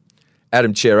Walsh,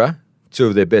 Adam Chera, two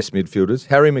of their best midfielders.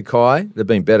 Harry Mackay, they've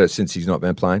been better since he's not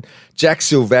been playing. Jack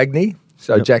Silvagni,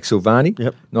 Jack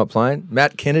Silvani, not playing.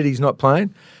 Matt Kennedy's not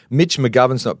playing. Mitch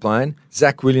McGovern's not playing.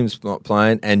 Zach Williams not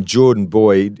playing. And Jordan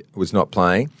Boyd was not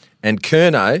playing. And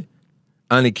Curnow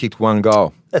only kicked one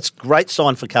goal. That's a great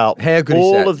sign for Carlton. How good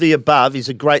is that? All of the above is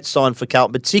a great sign for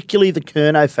Carlton, particularly the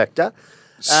Curnow factor.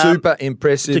 Super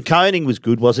impressive. De Koning was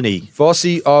good, wasn't he?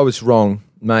 Fossey, I was wrong,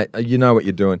 mate. You know what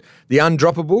you're doing. The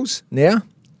undroppables now,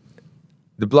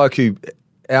 the bloke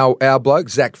our bloke,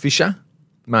 Zach Fisher,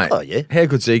 mate. Oh, yeah. How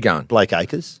good's he going? Blake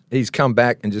Acres. He's come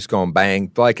back and just gone bang.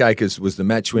 Blake Acres was the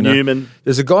match winner. Newman.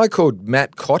 There's a guy called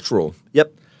Matt Cottrell.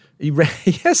 Yep. He ran,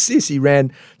 he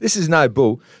ran, this is no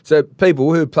bull. So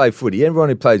people who play footy, everyone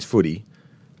who plays footy,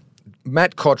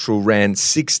 Matt Cottrell ran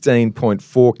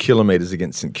 16.4 kilometres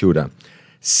against St Kilda.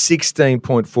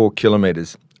 16.4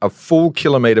 kilometres. A full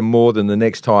kilometre more than the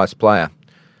next highest player,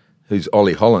 who's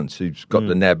Ollie Hollands, who's got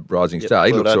the NAB Rising Star.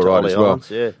 He looks all right as well.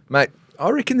 Hollands, yeah. Mate, I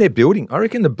reckon they're building. I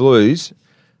reckon the Blues,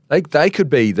 they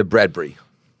could be the Bradbury.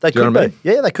 They could be.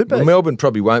 Yeah, they could be. Well, Melbourne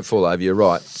probably won't fall over, you're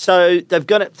right. So they've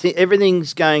got it.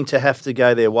 Everything's going to have to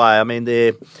go their way. I mean,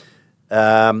 they've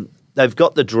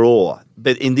got the draw,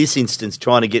 but in this instance,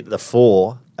 trying to get the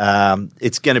 4,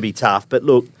 it's going to be tough. But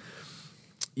look,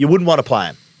 you wouldn't want to play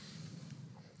them.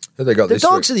 Who they got The this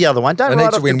Dogs week? are the other one. They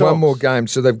need to win one more game,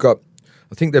 so they've got.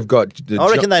 I think they've got. I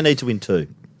reckon they need to win 2.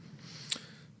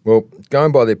 Well,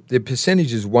 going by their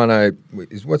percentage is 10.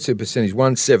 What's their percentage?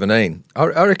 117. I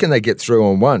reckon they get through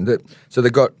on 1. So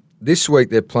they got this week.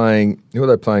 They're playing. Who are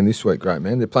they playing this week? Great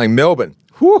man. They're playing Melbourne.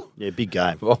 Whew. Yeah, big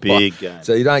game. Big game.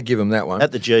 So you don't give them that one.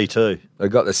 At the G too.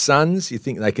 They've got the Suns. You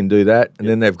think they can do that, and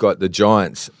then they've got the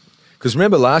Giants. Because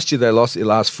remember last year they lost their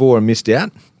last 4 and missed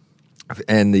out.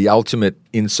 And the ultimate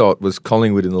insult was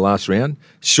Collingwood in the last round.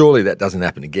 Surely that doesn't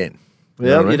happen again.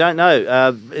 Well, you don't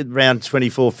know. Round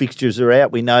 24 fixtures are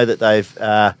out. We know that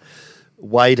they've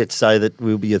weighed it so that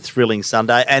will be a thrilling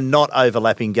Sunday and not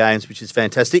overlapping games, which is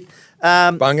fantastic.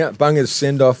 Bunga's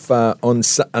send-off on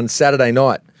Saturday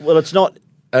night. Well, it's not...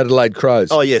 Adelaide Crows.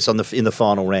 Oh, yes, in the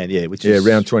final round, yeah. Which is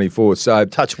round 24. So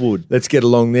touch wood. Let's get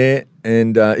along there.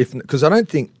 And because I don't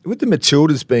think, with the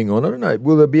Matildas being on, I don't know,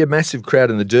 will there be a massive crowd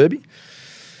in the Derby?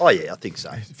 Oh, yeah, I think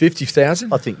so.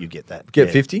 50,000? I think you get that.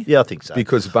 Get 50? Yeah, I think so.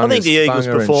 Because I think the Eagles'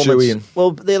 performance...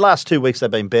 Well, their last 2 weeks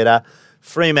they've been better.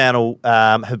 Fremantle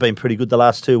have been pretty good the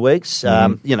last 2 weeks.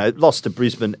 Lost to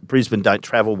Brisbane. Brisbane don't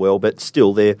travel well, but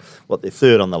still they're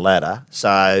third on the ladder.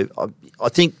 So I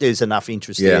think there's enough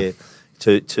interest there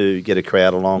to get a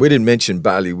crowd along. We didn't mention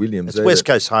Bailey Williams. It's West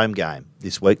Coast home game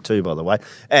this week too, by the way.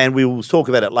 And we will talk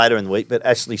about it later in the week, but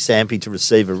Ashley Sampi to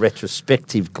receive a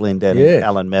retrospective Glendon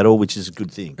Allen medal, which is a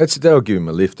good thing. That'll give him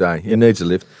a lift, eh? He needs a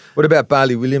lift. What about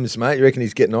Bailey Williams, mate? You reckon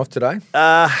he's getting off today?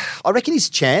 I reckon his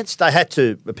chance. They had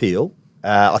to appeal.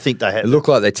 I think they had. It looked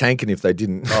like they're tanking if they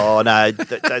didn't. Oh no,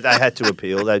 they had to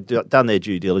appeal. They've done their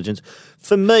due diligence.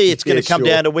 For me, it's going to come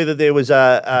down to whether there was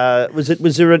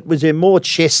was there more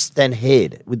chest than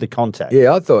head with the contact.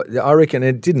 Yeah, I reckon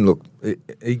it didn't look.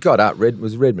 He got up.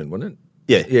 Was Redmond, wasn't it?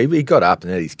 Yeah. Yeah, he got up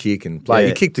and had his kick and played. Yeah.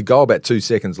 He kicked the goal about 2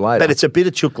 seconds later. But it's a bit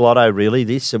of chocolate, really,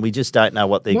 this, and we just don't know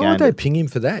what they're Why going would to they ping him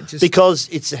for that? Just, Because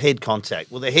it's a head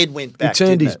contact. Well, the head went he back.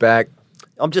 turned didn't his it? back.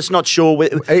 I'm just not sure.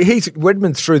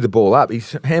 Wedman threw the ball up.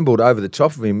 He's handballed over the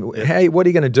top of him. Yeah. Hey, what are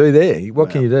you going to do there?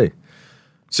 What can you do?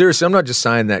 Seriously, I'm not just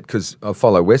saying that because I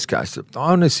follow West Coast. I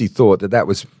honestly thought that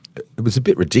was a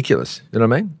bit ridiculous. You know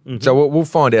what I mean? Mm-hmm. So we'll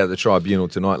find out at the tribunal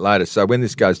tonight later. So when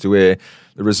this goes to air,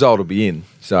 the result will be in.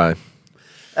 So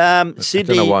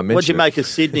Sydney, know why I mentioned what'd you it. make of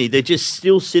Sydney? They're just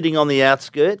still sitting on the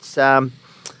outskirts. St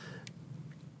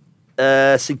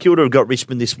Kilda have got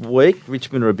Richmond this week.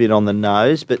 Richmond are a bit on the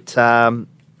nose, but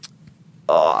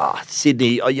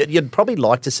Sydney, you'd probably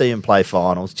like to see them play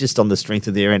finals just on the strength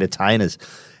of their entertainers.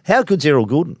 How good's Errol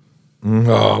Goulden?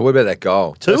 what about that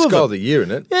goal? Two That's of goal them. of the year,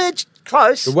 isn't it? Yeah, it's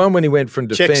close. The one when he went from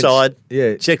defence. Check side.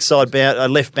 Yeah. Check side,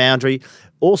 left boundary.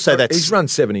 Also, that's He's run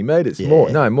 70 metres.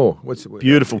 Yeah. More. What's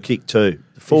beautiful kick too.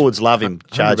 The forwards love him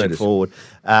 100 charging metres. forward.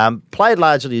 Played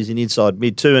largely as an inside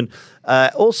mid too, and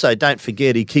also don't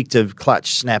forget he kicked a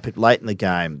clutch snap late in the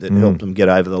game that helped them get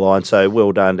over the line. So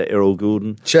well done to Errol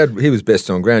Goulden. Chad, he was best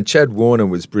on ground. Chad Warner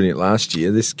was brilliant last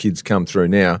year. This kid's come through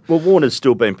now. Well, Warner's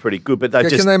still been pretty good, but they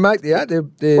Can they make the 8?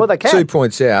 They're Well, they can. 2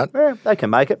 points out. Yeah, they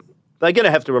can make it. They're going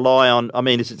to have to rely on. I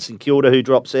mean, is it St Kilda who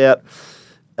drops out?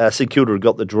 St Kilda have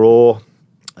got the draw.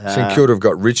 St Kilda have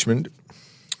got Richmond.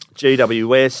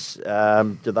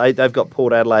 GWS, they've got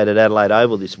Port Adelaide at Adelaide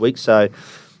Oval this week, so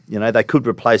they could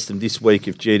replace them this week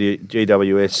if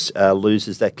GWS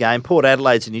loses that game. Port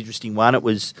Adelaide's an interesting one. It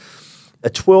was a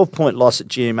 12-point loss at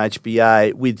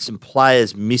GMHBA with some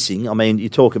players missing. I mean, you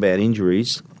talk about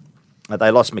injuries. They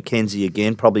lost Mackenzie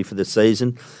again, probably for the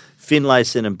season.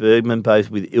 Finlayson and Bergman,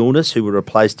 both with illness, who were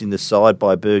replaced in the side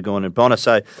by Burgoyne and Bonner.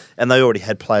 And they already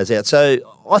had players out. So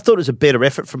I thought it was a better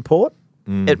effort from Port.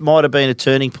 It might have been a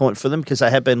turning point for them because they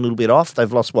have been a little bit off.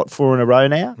 They've lost, 4 in a row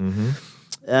now? Mm-hmm.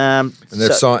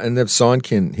 And they've signed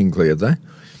Ken Hinkley, have they?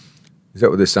 Is that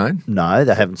what they're saying? No,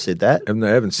 they haven't said that. They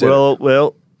haven't said it.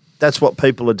 Well, that's what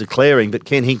people are declaring, but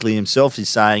Ken Hinkley himself is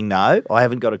saying, no, I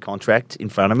haven't got a contract in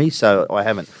front of me, so I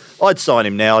haven't. I'd sign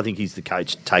him now. I think he's the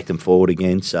coach to take them forward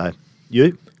again, so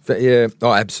you? Yeah,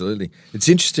 absolutely. It's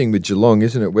interesting with Geelong,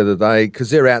 isn't it, whether because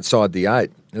they're outside the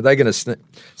 8. Are they going to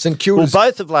St Kilda's... Well,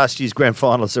 both of last year's grand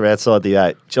finalists are outside the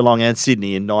 8, Geelong and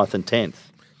Sydney in 9th and 10th.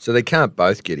 So they can't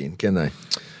both get in, can they?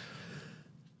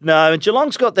 No, and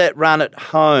Geelong's got that run at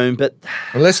home, but...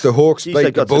 Unless the Hawks Geez, they beat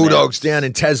the got some Bulldogs outs. down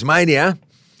in Tasmania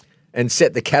and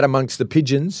set the cat amongst the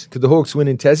pigeons. Could the Hawks win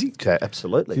in Tassie? Okay,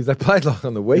 absolutely. Because they played like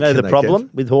on the You weekend. know the problem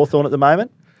with Hawthorn at the moment?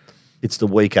 It's the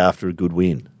week after a good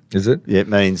win. Is it? Yeah, it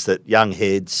means that young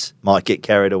heads might get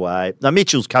carried away. Now,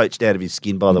 Mitchell's coached out of his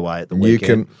skin, by the way, at the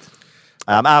weekend.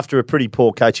 After a pretty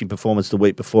poor coaching performance the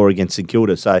week before against St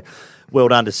Kilda. So, well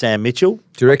done to Sam Mitchell.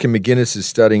 Do you reckon McGuinness is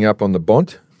studying up on the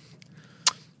Bont?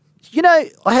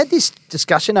 I had this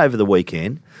discussion over the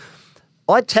weekend.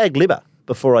 I'd tag Libber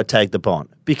before I tag the Bont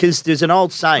because there's an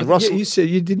old saying. Ross, You said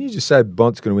didn't you just say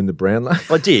Bont's going to win the Brownlow?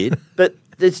 I did, but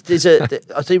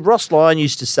I think Ross Lyon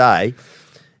used to say,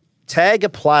 tag a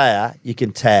player you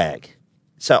can tag.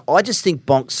 So I just think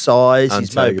Bonk's size, his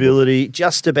Untaggable. mobility,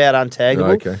 just about untaggable.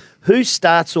 Right, okay. Who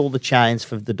starts all the chains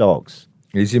for the Dogs?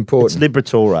 He's It's important.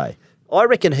 Liberatore. I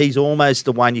reckon he's almost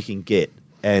the one you can get,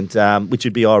 and which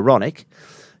would be ironic,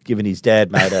 given his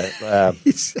dad made a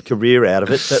career out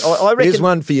of it. But I reckon. Here's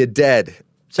one for your dad.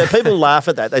 So people laugh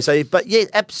at that. They say, but yeah,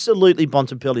 absolutely,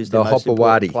 Bontempelli is the most Hopewadi.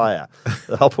 important player.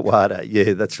 The Hopewadi,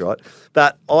 yeah, that's right.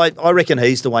 But I reckon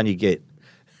he's the one you get.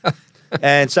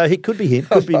 And so it could be him,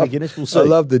 could be McGuinness. We'll see. I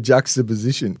love the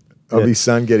juxtaposition of his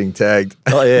son getting tagged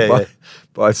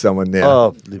by someone now.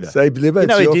 Oh, Libba. Say, Libba,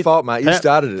 it's he your did- fault, mate. You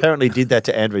started it. Apparently did that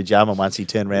to Andrew Jarman once. He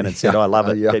turned around and said, I love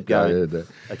it. Yeah, Keep going. I heard that.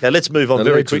 Okay, let's move on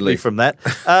very Allegedly. quickly from that.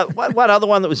 One other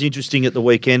one that was interesting at the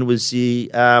weekend was the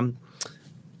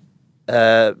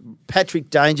Patrick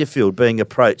Dangerfield being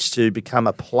approached to become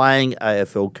a playing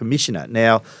AFL commissioner.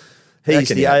 Now, he's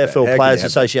can the you have that? How AFL can Players you have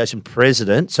Association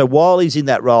president. So while he's in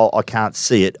that role, I can't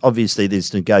see it. Obviously,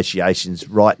 there's negotiations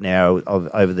right now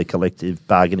over the collective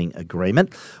bargaining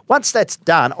agreement. Once that's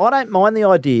done, I don't mind the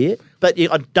idea, but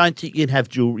I don't think you can have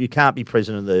dual. You can't be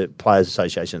president of the Players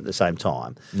Association at the same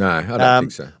time. No, I don't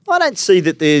think so. I don't see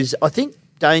that there's. I think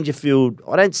Dangerfield.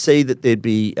 I don't see that there'd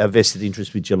be a vested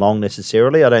interest with Geelong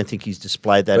necessarily. I don't think he's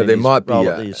displayed that. But in there his might be role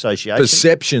a at the association.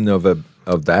 perception of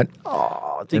that.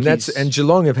 I think And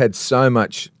Geelong have had so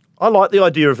much I like the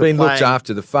idea of being a looked playing.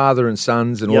 after, the father and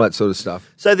sons and all Yep. that sort of stuff.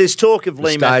 So there's talk of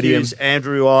Lee stadium. Matthews,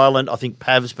 Andrew Ireland. I think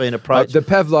Pav's been approached. The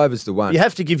Pavlov is the one. You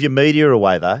have to give your media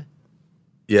away though.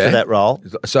 Yeah. for that role.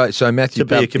 So Matthew To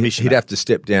be a Pap, commissioner. he'd have to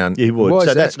step down. He would. Why is So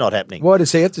that? that's not happening. Why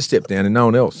does he have to step down and no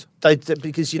one else?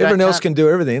 Because Everyone else can do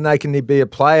everything. They can be a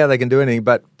player. They can do anything.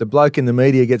 But the bloke in the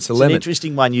media gets the It's lemon. an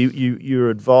interesting one. You're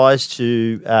advised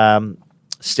to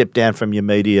step down from your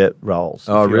media roles.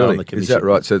 Oh, if you're on really? the Is commission. that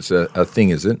right? So it's a thing,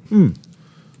 is it?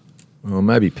 Well,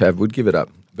 maybe Pav would give it up.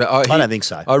 But I don't think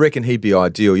so. I reckon he'd be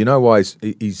ideal. You know why?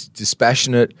 He's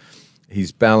dispassionate.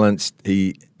 He's balanced.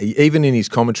 He even in his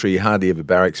commentary, he hardly ever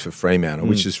barracks for Fremantle,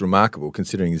 which is remarkable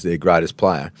considering he's their greatest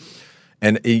player.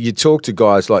 And you talk to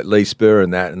guys like Lee Spur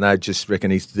and they just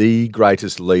reckon he's the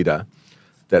greatest leader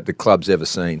that the club's ever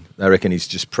seen. They reckon he's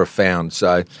just profound.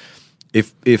 So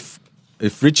if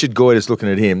Richard Goyd is looking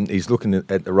at him, he's looking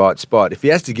at the right spot. If he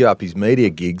has to give up his media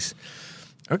gigs,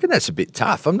 I reckon that's a bit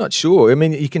tough. I'm not sure. I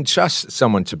mean, you can trust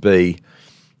someone to be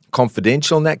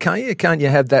confidential in that, can't you? Can't you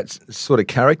have that sort of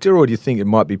character, or do you think it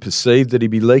might be perceived that he'd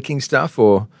be leaking stuff,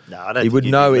 or No, I don't he think would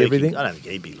he'd know be leaking. everything? I don't think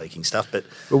he'd be leaking stuff, but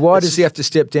Why does he have to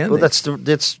step down? Well, then?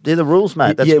 they're the rules,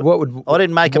 mate. That's yeah, I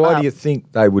didn't make them up. Why do you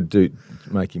think they would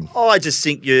make him? I just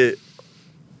think there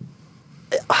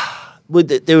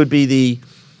would be the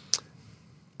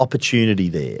opportunity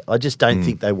there. I just don't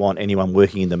think they want anyone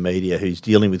working in the media who's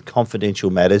dealing with confidential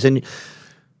matters, and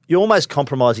you're almost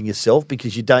compromising yourself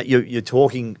because you're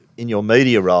talking in your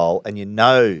media role and you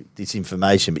know this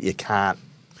information, but you can't.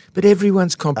 But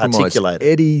everyone's compromised. Articulate it.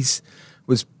 Eddie's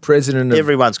was president of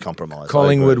Everyone's compromised. I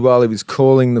Collingwood agree. while he was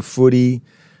calling the footy.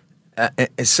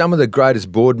 Some of the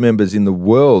greatest board members in the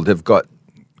world have got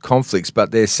conflicts,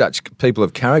 but they're such people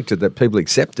of character that people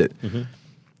accept it.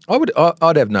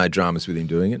 I'd have no dramas with him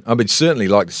doing it. I would certainly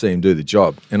like to see him do the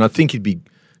job, and I think he'd be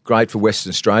great for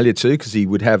Western Australia too, because he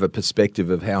would have a perspective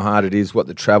of how hard it is, what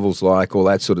the travel's like, all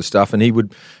that sort of stuff. And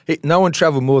no one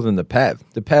travelled more than the Pav.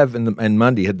 The Pav and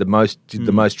Mundy did the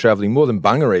most travelling, more than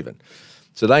Bunga even.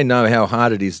 So they know how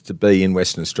hard it is to be in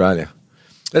Western Australia.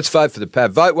 Let's vote for the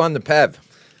Pav. Vote 1, the Pav.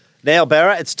 Now,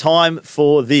 Barra, it's time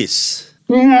for this.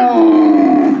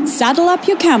 Saddle up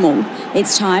your camel.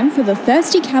 It's time for the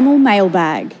Thirsty Camel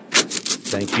mailbag.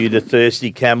 Thank you to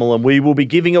Thirsty Camel, and we will be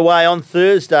giving away on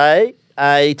Thursday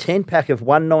a 10-pack of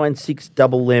 196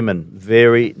 Double Lemon.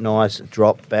 Very nice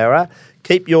drop, Barra.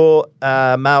 Keep your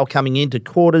mail coming in to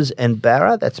Quarters and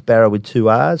Barra. That's Barra with 2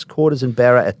 R's. Quarters and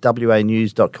Barra at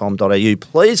wanews.com.au.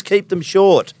 Please keep them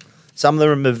short. Some of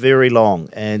them are very long,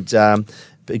 and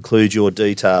include your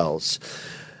details.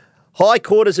 Hi,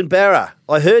 Quarters and Barra.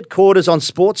 I heard Quarters on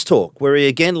Sports Talk, where he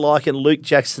again likened Luke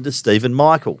Jackson to Stephen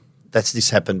Michael. This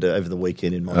happened over the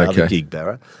weekend in my other gig,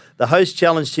 Barra. The host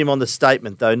challenged him on the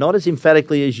statement, though not as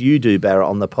emphatically as you do, Barra,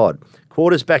 on the pod.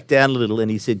 Quarters backed down a little,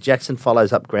 and he said Jackson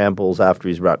follows up ground balls after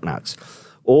his ruck nuts.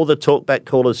 All the talkback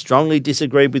callers strongly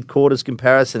disagreed with Quarters'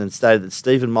 comparison and stated that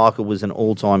Stephen Michael was an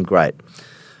all-time great.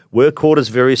 Were Quarters'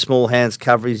 very small hands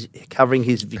covering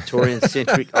his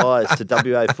Victorian-centric eyes to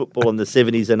WA football in the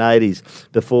 70s and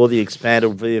 80s before the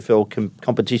expanded VFL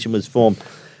competition was formed?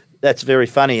 That's very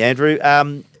funny, Andrew.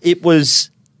 It was...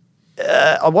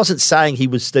 I wasn't saying he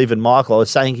was Stephen Michael. I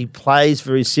was saying he plays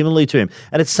very similarly to him.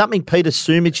 And it's something Peter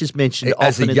Sumich has mentioned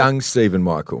As often. a young Stephen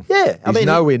Michael. Yeah. He's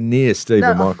nowhere near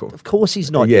Stephen Michael. Of course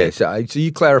he's not. Yeah, so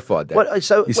you clarified that.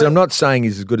 You said, I'm not saying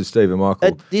he's as good as Stephen Michael.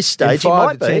 At this stage, in 5 he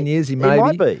might to 10 years, he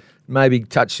might be. Maybe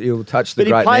he'll touch the But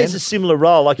great he plays man. a similar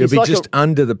role. Like He'll he's be like just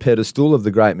under the pedestal of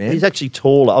the great man. He's actually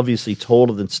taller, obviously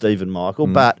taller than Stephen Michael,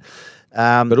 but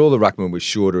all the ruckmen were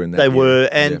shorter in that. they era. were.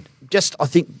 And just, I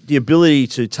think, the ability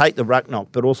to take the ruck knock,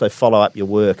 but also follow up your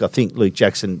work. I think Luke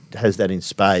Jackson has that in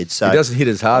spades. So he doesn't hit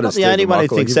as hard as I'm not the only Stephen one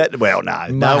Michael. who thinks that. Well,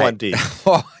 no one did.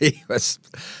 He was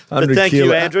But thank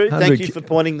you, Andrew. Thank you for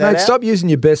pointing that out. Stop using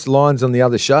your best lines on the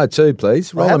other show too,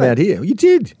 please. Roll them haven't. out here. You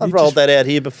did. I've rolled that out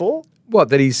here before. What?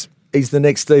 That he's the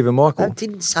next Stephen Michael. I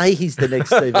didn't say he's the next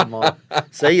Stephen Michael.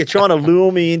 See, you're trying to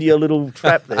lure me into your little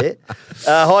trap there.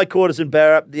 Hi, Quarters and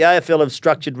Barra. The AFL have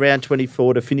structured round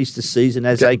 24 to finish the season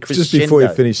as a crescendo. Just before you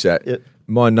finish that, Yep.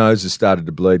 my nose has started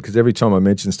to bleed because every time I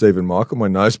mention Stephen Michael, my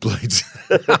nose bleeds.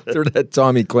 After that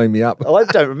time, he cleaned me up. Oh, I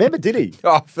don't remember, did he?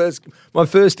 My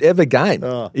first ever game,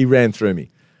 Oh. he ran through me.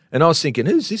 And I was thinking,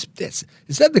 who's this?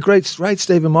 Is that the great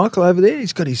Stephen Michael over there?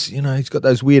 He's got he's got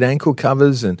those weird ankle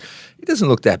covers, and he doesn't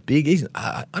look that big.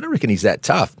 I don't reckon he's that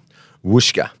tough.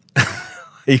 Whooshka.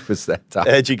 He was that tough.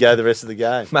 How'd you go the rest of the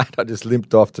game? Mate, I just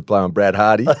limped off to play on Brad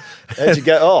Hardy. How'd you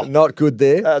go? Oh, Not good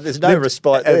there. there's no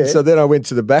respite there. And so then I went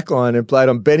to the back line and played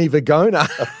on Benny Vagona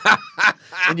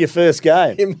in your first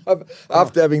game.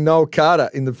 after having Noel Carter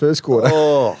in the first quarter.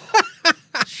 Oh,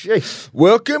 Jeez.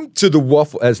 Welcome to the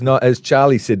waffle. As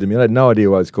Charlie said to me, I had no idea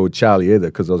why it was called Charlie either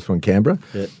because I was from Canberra.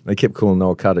 Yeah. They kept calling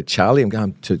Noel Carter Charlie. I'm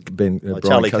going to Ben. Brian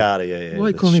Charlie Carter, yeah. Why are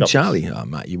you calling him Charlie? Oh,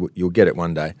 mate, you'll get it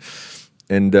one day.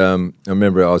 And I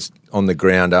remember I was on the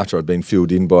ground after I'd been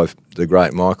filled in by the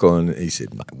great Michael, and he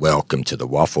said, "Mate, welcome to the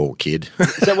waffle, kid."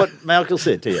 Is that what Michael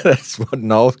said to you? That's what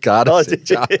Noel Carter Oh, said, did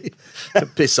you? Charlie.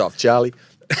 Piss off, Charlie.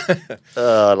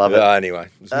 Oh, I love it. Anyway,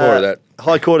 there's more of that.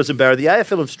 High Quarters and Barra. The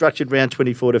AFL have structured round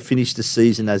 24 to finish the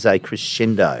season as a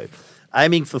crescendo.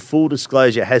 Aiming for full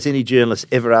disclosure, has any journalist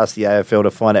ever asked the AFL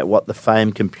to find out what the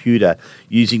famed computer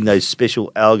using those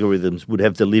special algorithms would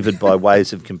have delivered by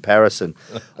ways of comparison?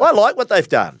 I like what they've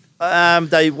done.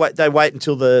 They wait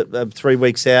until the 3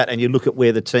 weeks out and you look at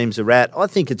where the teams are at. I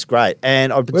think it's great.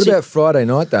 And What about Friday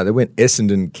night, though? They went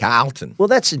Essendon-Carlton. Well,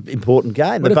 that's an important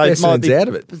game. What if Essendon's out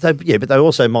of it? But they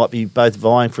also might be both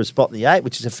vying for a spot in the 8,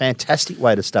 which is a fantastic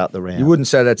way to start the round. You wouldn't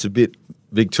say that's a bit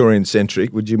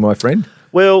Victorian-centric, would you, my friend?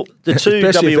 Well, the two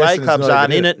Especially if WA Essendon's clubs not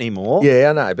aren't even in it anymore.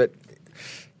 Yeah, I know, but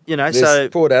So there's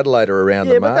Port Adelaide are around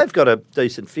the but mark. they've got a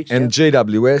decent fixture. And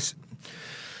GWS.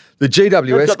 The They've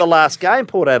GWS. got the last game,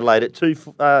 Port Adelaide at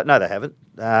 2. No, they haven't.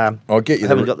 I'll get you. I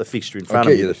haven't got the fixture in front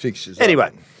I'll of get me. you the fixtures.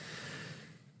 Anyway,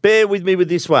 bear with me with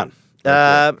this one.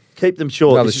 Keep them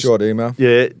short. Another This is- short email.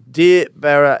 Yeah. Dear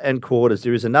Barra and Quarters,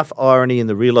 there is enough irony in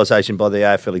the realisation by the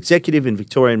AFL executive and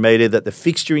Victorian media that the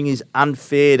fixturing is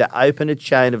unfair to open a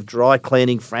chain of dry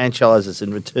cleaning franchises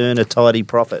and return a tidy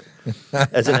profit.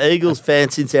 As an Eagles fan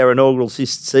since our inaugural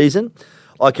season,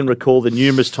 I can recall the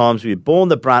numerous times we've borne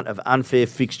the brunt of unfair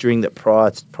fixturing that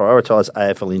prioritise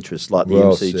AFL interests, like the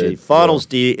Well MCG. said. Finals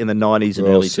dear in the 90s and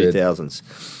Well early said. 2000s.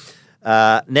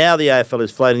 Now the AFL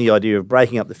is floating the idea of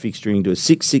breaking up the fixturing to a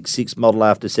 6-6-6 model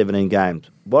after 17 games.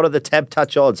 What are the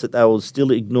tab-touch odds that they will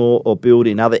still ignore or build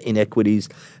in other inequities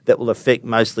that will affect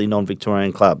mostly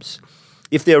non-Victorian clubs?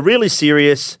 If they're really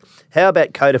serious, how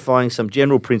about codifying some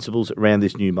general principles around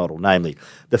this new model? Namely,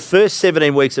 the first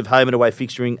 17 weeks of home and away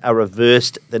fixturing are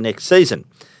reversed the next season.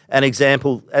 As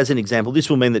an example, this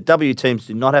will mean that W teams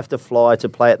do not have to fly to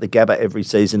play at the Gabba every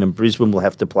season and Brisbane will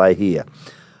have to play here.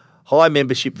 High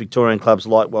membership Victorian clubs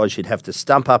likewise should have to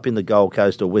stump up in the Gold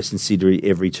Coast or Western Sydney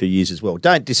every 2 years as well.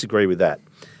 Don't disagree with that.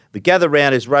 The gather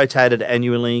round is rotated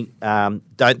annually.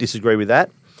 Don't disagree with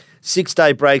that.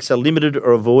 6-day breaks are limited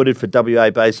or avoided for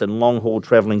WA-based and long-haul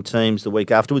travelling teams the week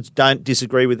afterwards. Don't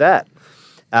disagree with that.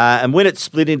 And when it's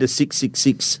split into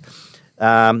 6-6-6,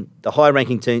 the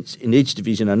high-ranking teams in each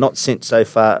division are not sent so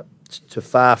far to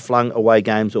far-flung away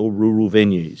games or rural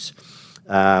venues.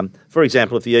 For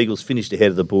example, if the Eagles finished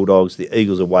ahead of the Bulldogs, the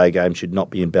Eagles away game should not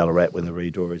be in Ballarat when the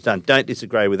redraw is done. Don't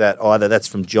disagree with that either. That's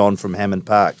from John from Hammond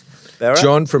Park. Barra?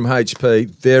 John from HP,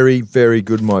 very, very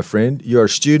good, my friend. You're a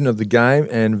student of the game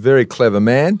and very clever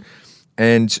man.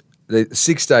 And the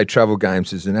 6-day travel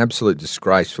games is an absolute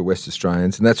disgrace for West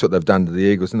Australians, and that's what they've done to the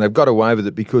Eagles. And they've got away with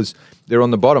it because they're on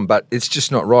the bottom, but it's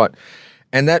just not right.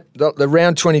 And the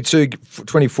round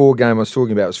 24 game I was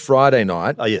talking about was Friday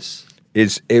night. Oh, yes.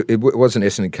 It wasn't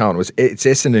Essendon Carlton. It's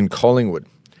Essendon Collingwood.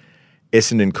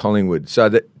 Essendon Collingwood. So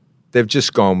that they've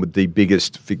just gone with the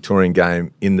biggest Victorian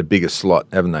game in the biggest slot,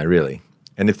 haven't they? Really.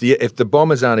 And if the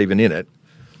Bombers aren't even in it,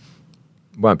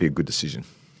 won't be a good decision.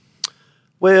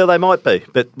 Well, they might be,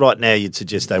 but right now you'd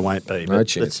suggest they won't be. No But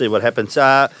chance. let's see what happens.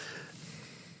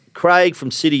 Craig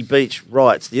from City Beach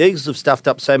writes, the Eagles have stuffed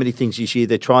up so many things this year,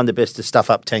 they're trying their best to stuff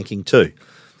up tanking too.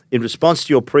 In response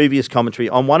to your previous commentary,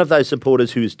 I'm one of those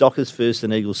supporters who is Dockers first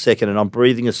and Eagles second, and I'm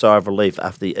breathing a sigh of relief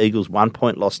after the Eagles'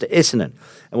 1-point loss to Essendon,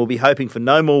 and will be hoping for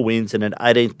no more wins and an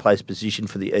 18th place position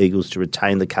for the Eagles to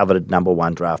retain the coveted number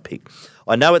 1 draft pick.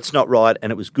 I know it's not right, and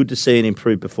it was good to see an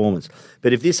improved performance.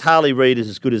 But if this Harley Reid is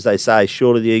as good as they say,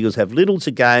 surely the Eagles have little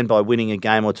to gain by winning a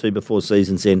game or two before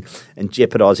season's end and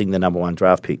jeopardising the number 1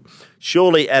 draft pick.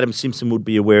 Surely Adam Simpson would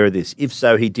be aware of this. If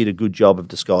so, he did a good job of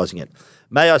disguising it.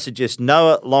 May I suggest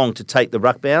Noah Long to take the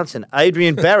ruck bounce and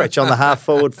Adrian Barrich on the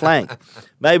half-forward flank.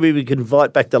 Maybe we can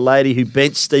invite back the lady who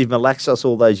benched Steve Malaxos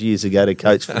all those years ago to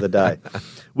coach for the day.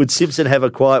 Would Simpson have a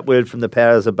quiet word from the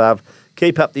powers above?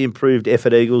 Keep up the improved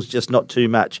effort, Eagles, just not too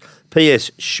much.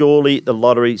 P.S. Surely the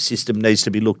lottery system needs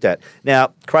to be looked at.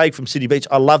 Now, Craig from City Beach,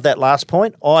 I love that last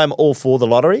point. I'm all for the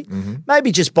lottery. Mm-hmm.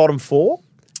 Maybe just bottom 4.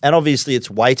 And obviously it's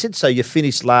weighted, so you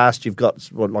finish last, you've got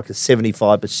like a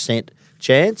 75%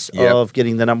 chance of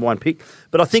getting the number 1 pick.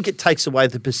 But I think it takes away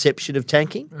the perception of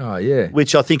tanking. Oh, yeah.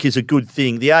 Which I think is a good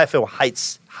thing. The AFL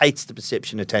hates the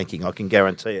perception of tanking, I can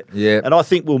guarantee it. Yeah. And I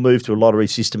think we'll move to a lottery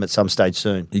system at some stage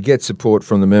soon. You get support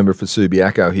from the member for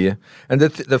Subiaco here. And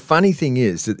the funny thing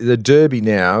is that the Derby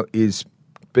now is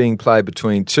being played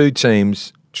between two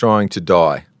teams trying to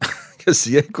die. because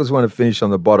the Eagles want to finish on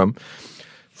the bottom.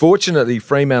 Fortunately,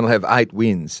 Fremantle have 8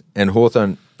 wins, and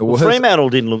Hawthorn. Well, Fremantle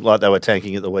didn't look like they were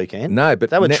tanking at the weekend. No, but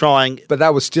they were trying. But they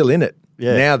were still in it.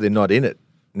 Yeah. Now they're not in it.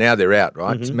 Now they're out,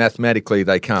 right? Mathematically,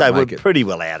 they can't They make were it. pretty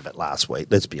well out of it last week,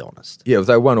 let's be honest. Yeah, if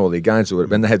they won all their games,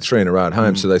 and they had 3 in a row at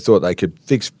home, so they thought they could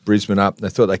fix Brisbane up. They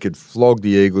thought they could flog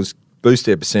the Eagles, boost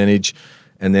their percentage,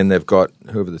 and then they've got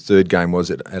whoever the third game was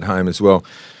at home as well.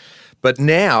 But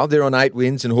now they're on 8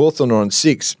 wins and Hawthorn are on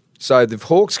 6. So if the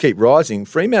Hawks keep rising,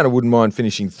 Fremantle wouldn't mind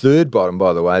finishing third bottom,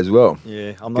 by the way, as well.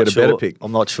 Yeah, I'm not sure. Better pick.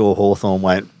 I'm not sure Hawthorn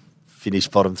won't finish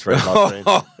bottom 3,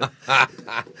 my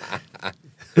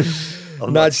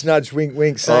friend. Nudge, nudge, wink,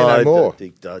 wink, say no more.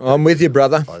 I'm with you,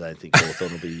 brother. I don't think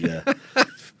Hawthorn will be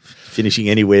finishing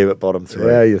anywhere but bottom 3. How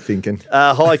are you thinking?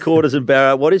 High Quarters and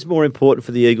Barra, what is more important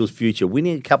for the Eagles' future?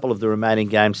 Winning a couple of the remaining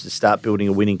games to start building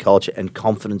a winning culture and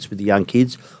confidence with the young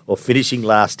kids, or finishing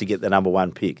last to get the number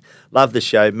 1 pick? Love the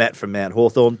show. Matt from Mount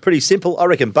Hawthorn. Pretty simple. I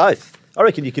reckon both. I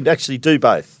reckon you can actually do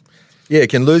both. Yeah,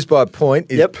 can lose by a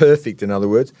point is perfect, in other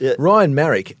words. Yep. Ryan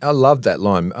Marrick, I love that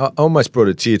line. I almost brought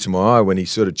a tear to my eye when he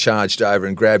sort of charged over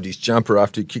and grabbed his jumper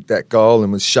after he kicked that goal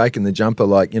and was shaking the jumper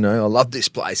like, I love this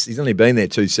place. He's only been there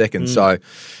 2 seconds. So,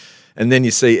 and then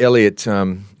you see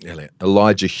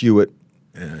Elijah Hewitt,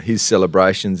 his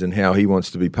celebrations and how he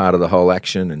wants to be part of the whole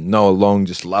action. And Noah Long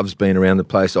just loves being around the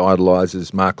place,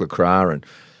 idolises Mark Lacroix. And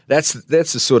that's the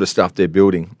sort of stuff they're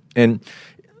building. And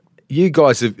you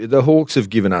guys the Hawks have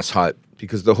given us hope,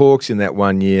 because the Hawks in that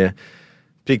 1 year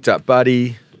picked up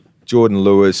Buddy, Jordan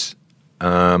Lewis,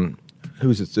 who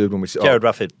was the third one? Jared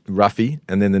Ruffy.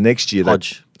 And then the next year,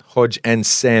 Hodge and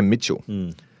Sam Mitchell.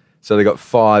 So they got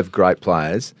 5 great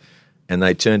players, and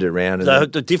they turned it around.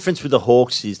 And the difference with the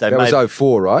Hawks is that was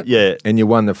 04, right? Yeah. And you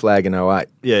won the flag in 08.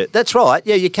 Yeah, that's right.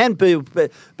 Yeah, you can be, but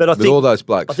I think all those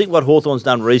blokes. I think what Hawthorn's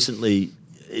done recently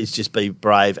is just be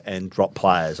brave and drop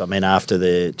players. I mean, after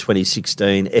the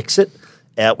 2016 exit,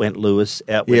 out went Lewis,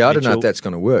 out went I don't know Mitchell. if that's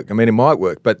going to work. I mean, it might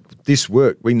work, but this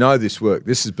worked. We know this worked.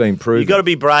 This has been proven. You've got to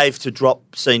be brave to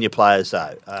drop senior players,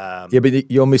 though. But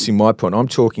you're missing my point. I'm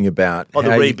talking about the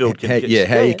rebuild. How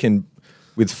you can,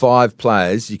 with 5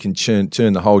 players, you can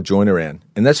turn the whole joint around.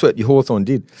 And that's what Hawthorn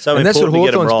did. And that's what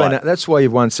Hawthorn's right. been. That's why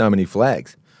you've won so many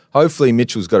flags. Hopefully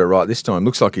Mitchell's got it right this time.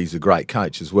 Looks like he's a great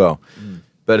coach as well.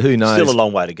 But who knows? Still a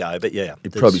long way to go, but yeah.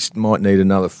 You probably might need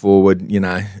another forward,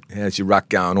 how's your ruck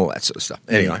going, all that sort of stuff.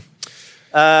 Anyway.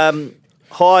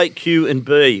 High Q and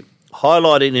B.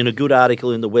 Highlighted in a good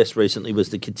article in the West recently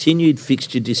was the continued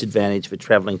fixture disadvantage for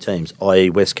travelling teams, i.e.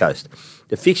 West Coast.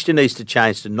 The fixture needs to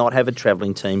change to not have a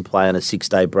travelling team play on a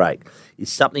 6-day break.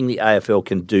 It's something the AFL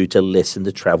can do to lessen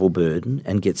the travel burden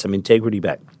and get some integrity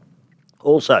back.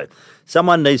 Also,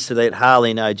 someone needs to let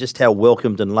Harley know just how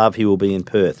welcomed and loved he will be in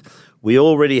Perth. We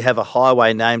already have a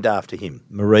highway named after him,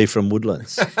 Marie from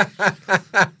Woodlands.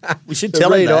 We should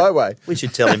tell him that. Highway. We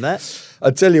should tell him that. I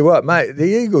tell you what, mate, the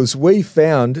Eagles, we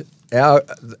found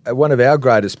one of our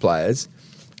greatest players,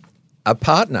 a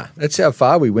partner. That's how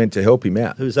far we went to help him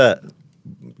out. Who's that?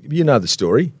 You know the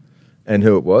story and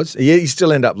who it was. He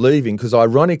still ended up leaving because,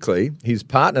 ironically, his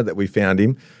partner that we found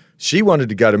him, she wanted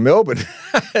to go to Melbourne,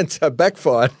 and so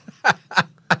backfired.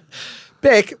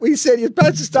 Beck, we said you're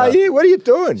supposed to stay here. What are you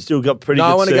doing? Still got pretty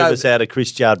good service out of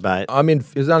Chris Judd, mate. I mean,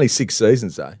 it was only 6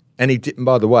 seasons, though. And he did,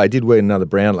 by the way, did win another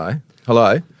Brownlow.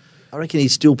 Hello? I reckon he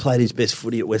still played his best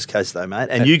footy at West Coast, though, mate.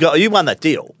 And you won that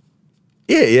deal.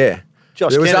 Yeah.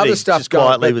 Josh there was Kennedy other stuff just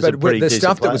quietly going, was a pretty the decent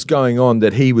stuff player. that was going on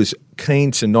that he was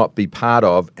keen to not be part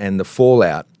of, and the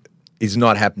fallout is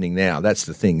not happening now. That's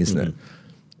the thing, isn't it?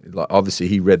 Like, obviously,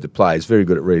 he read the play. He's very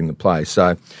good at reading the play.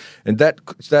 So, and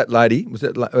that lady, was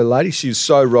that a lady? She was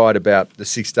so right about the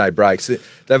 6-day breaks.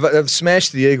 They've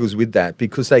smashed the Eagles with that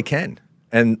because they can,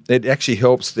 and it actually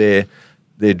helps their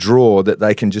draw that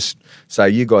they can just say,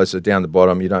 you guys are down the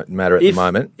bottom. You don't matter at the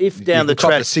moment. If down the track,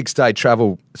 track, the 6-day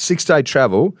travel. 6-day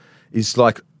travel is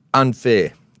like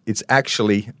unfair. It's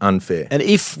actually unfair. And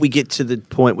if we get to the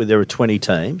point where there are 20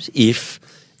 teams,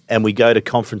 and we go to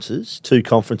two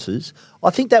conferences, I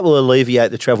think that will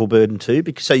alleviate the travel burden too.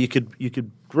 Because so you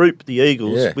could group the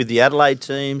Eagles with the Adelaide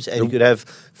teams, and you could have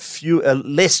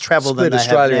less travel than they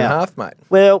Australia have now. in half, mate.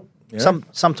 Well,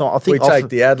 sometimes I think we take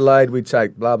the Adelaide, we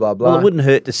take blah blah blah. Well, it wouldn't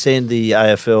hurt to send the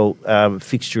AFL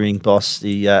fixturing boss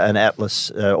an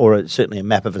atlas or certainly a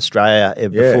map of Australia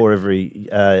before every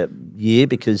year,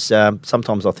 because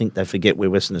sometimes I think they forget where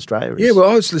Western Australia is. Yeah, well,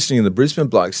 I was listening to the Brisbane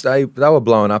blokes. They were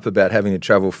blowing up about having to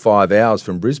travel 5 hours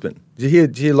from Brisbane. Did you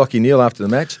hear Lockie Neal after the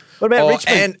match? What about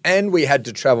Richmond? And we had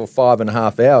to travel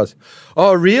 5.5 hours.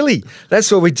 Oh, really?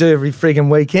 That's what we do every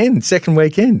frigging weekend, second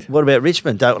weekend. What about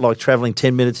Richmond? Don't like travelling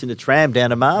 10 minutes in a tram down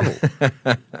to Marvel.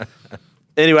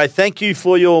 Anyway, thank you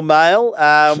for your mail.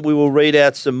 We will read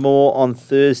out some more on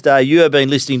Thursday. You have been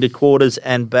listening to Quarters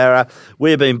and Barra.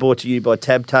 We're being brought to you by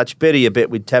Tab Touch. Better your bet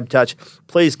with Tab Touch.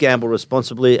 Please gamble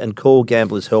responsibly and call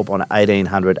Gamblers Help on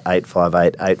 1800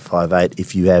 858 858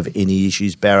 if you have any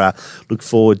issues. Barra, look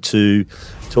forward to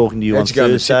talking to you on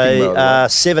Thursday.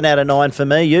 7 out of 9 for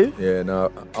me. You? Yeah,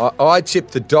 no. I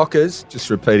tipped the Dockers, just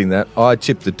repeating that. I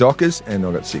tipped the Dockers and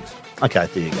I got 6. Okay,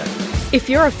 there you go. If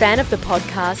you're a fan of the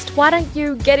podcast, why don't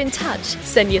you get in touch?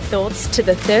 Send your thoughts to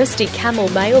the Thirsty Camel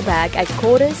mailbag at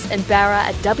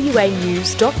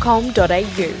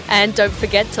quartersandbarra@wanews.com.au. And don't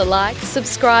forget to like,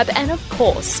 subscribe and, of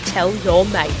course, tell your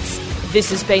mates. This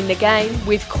has been The Game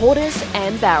with Quarters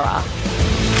and Barra.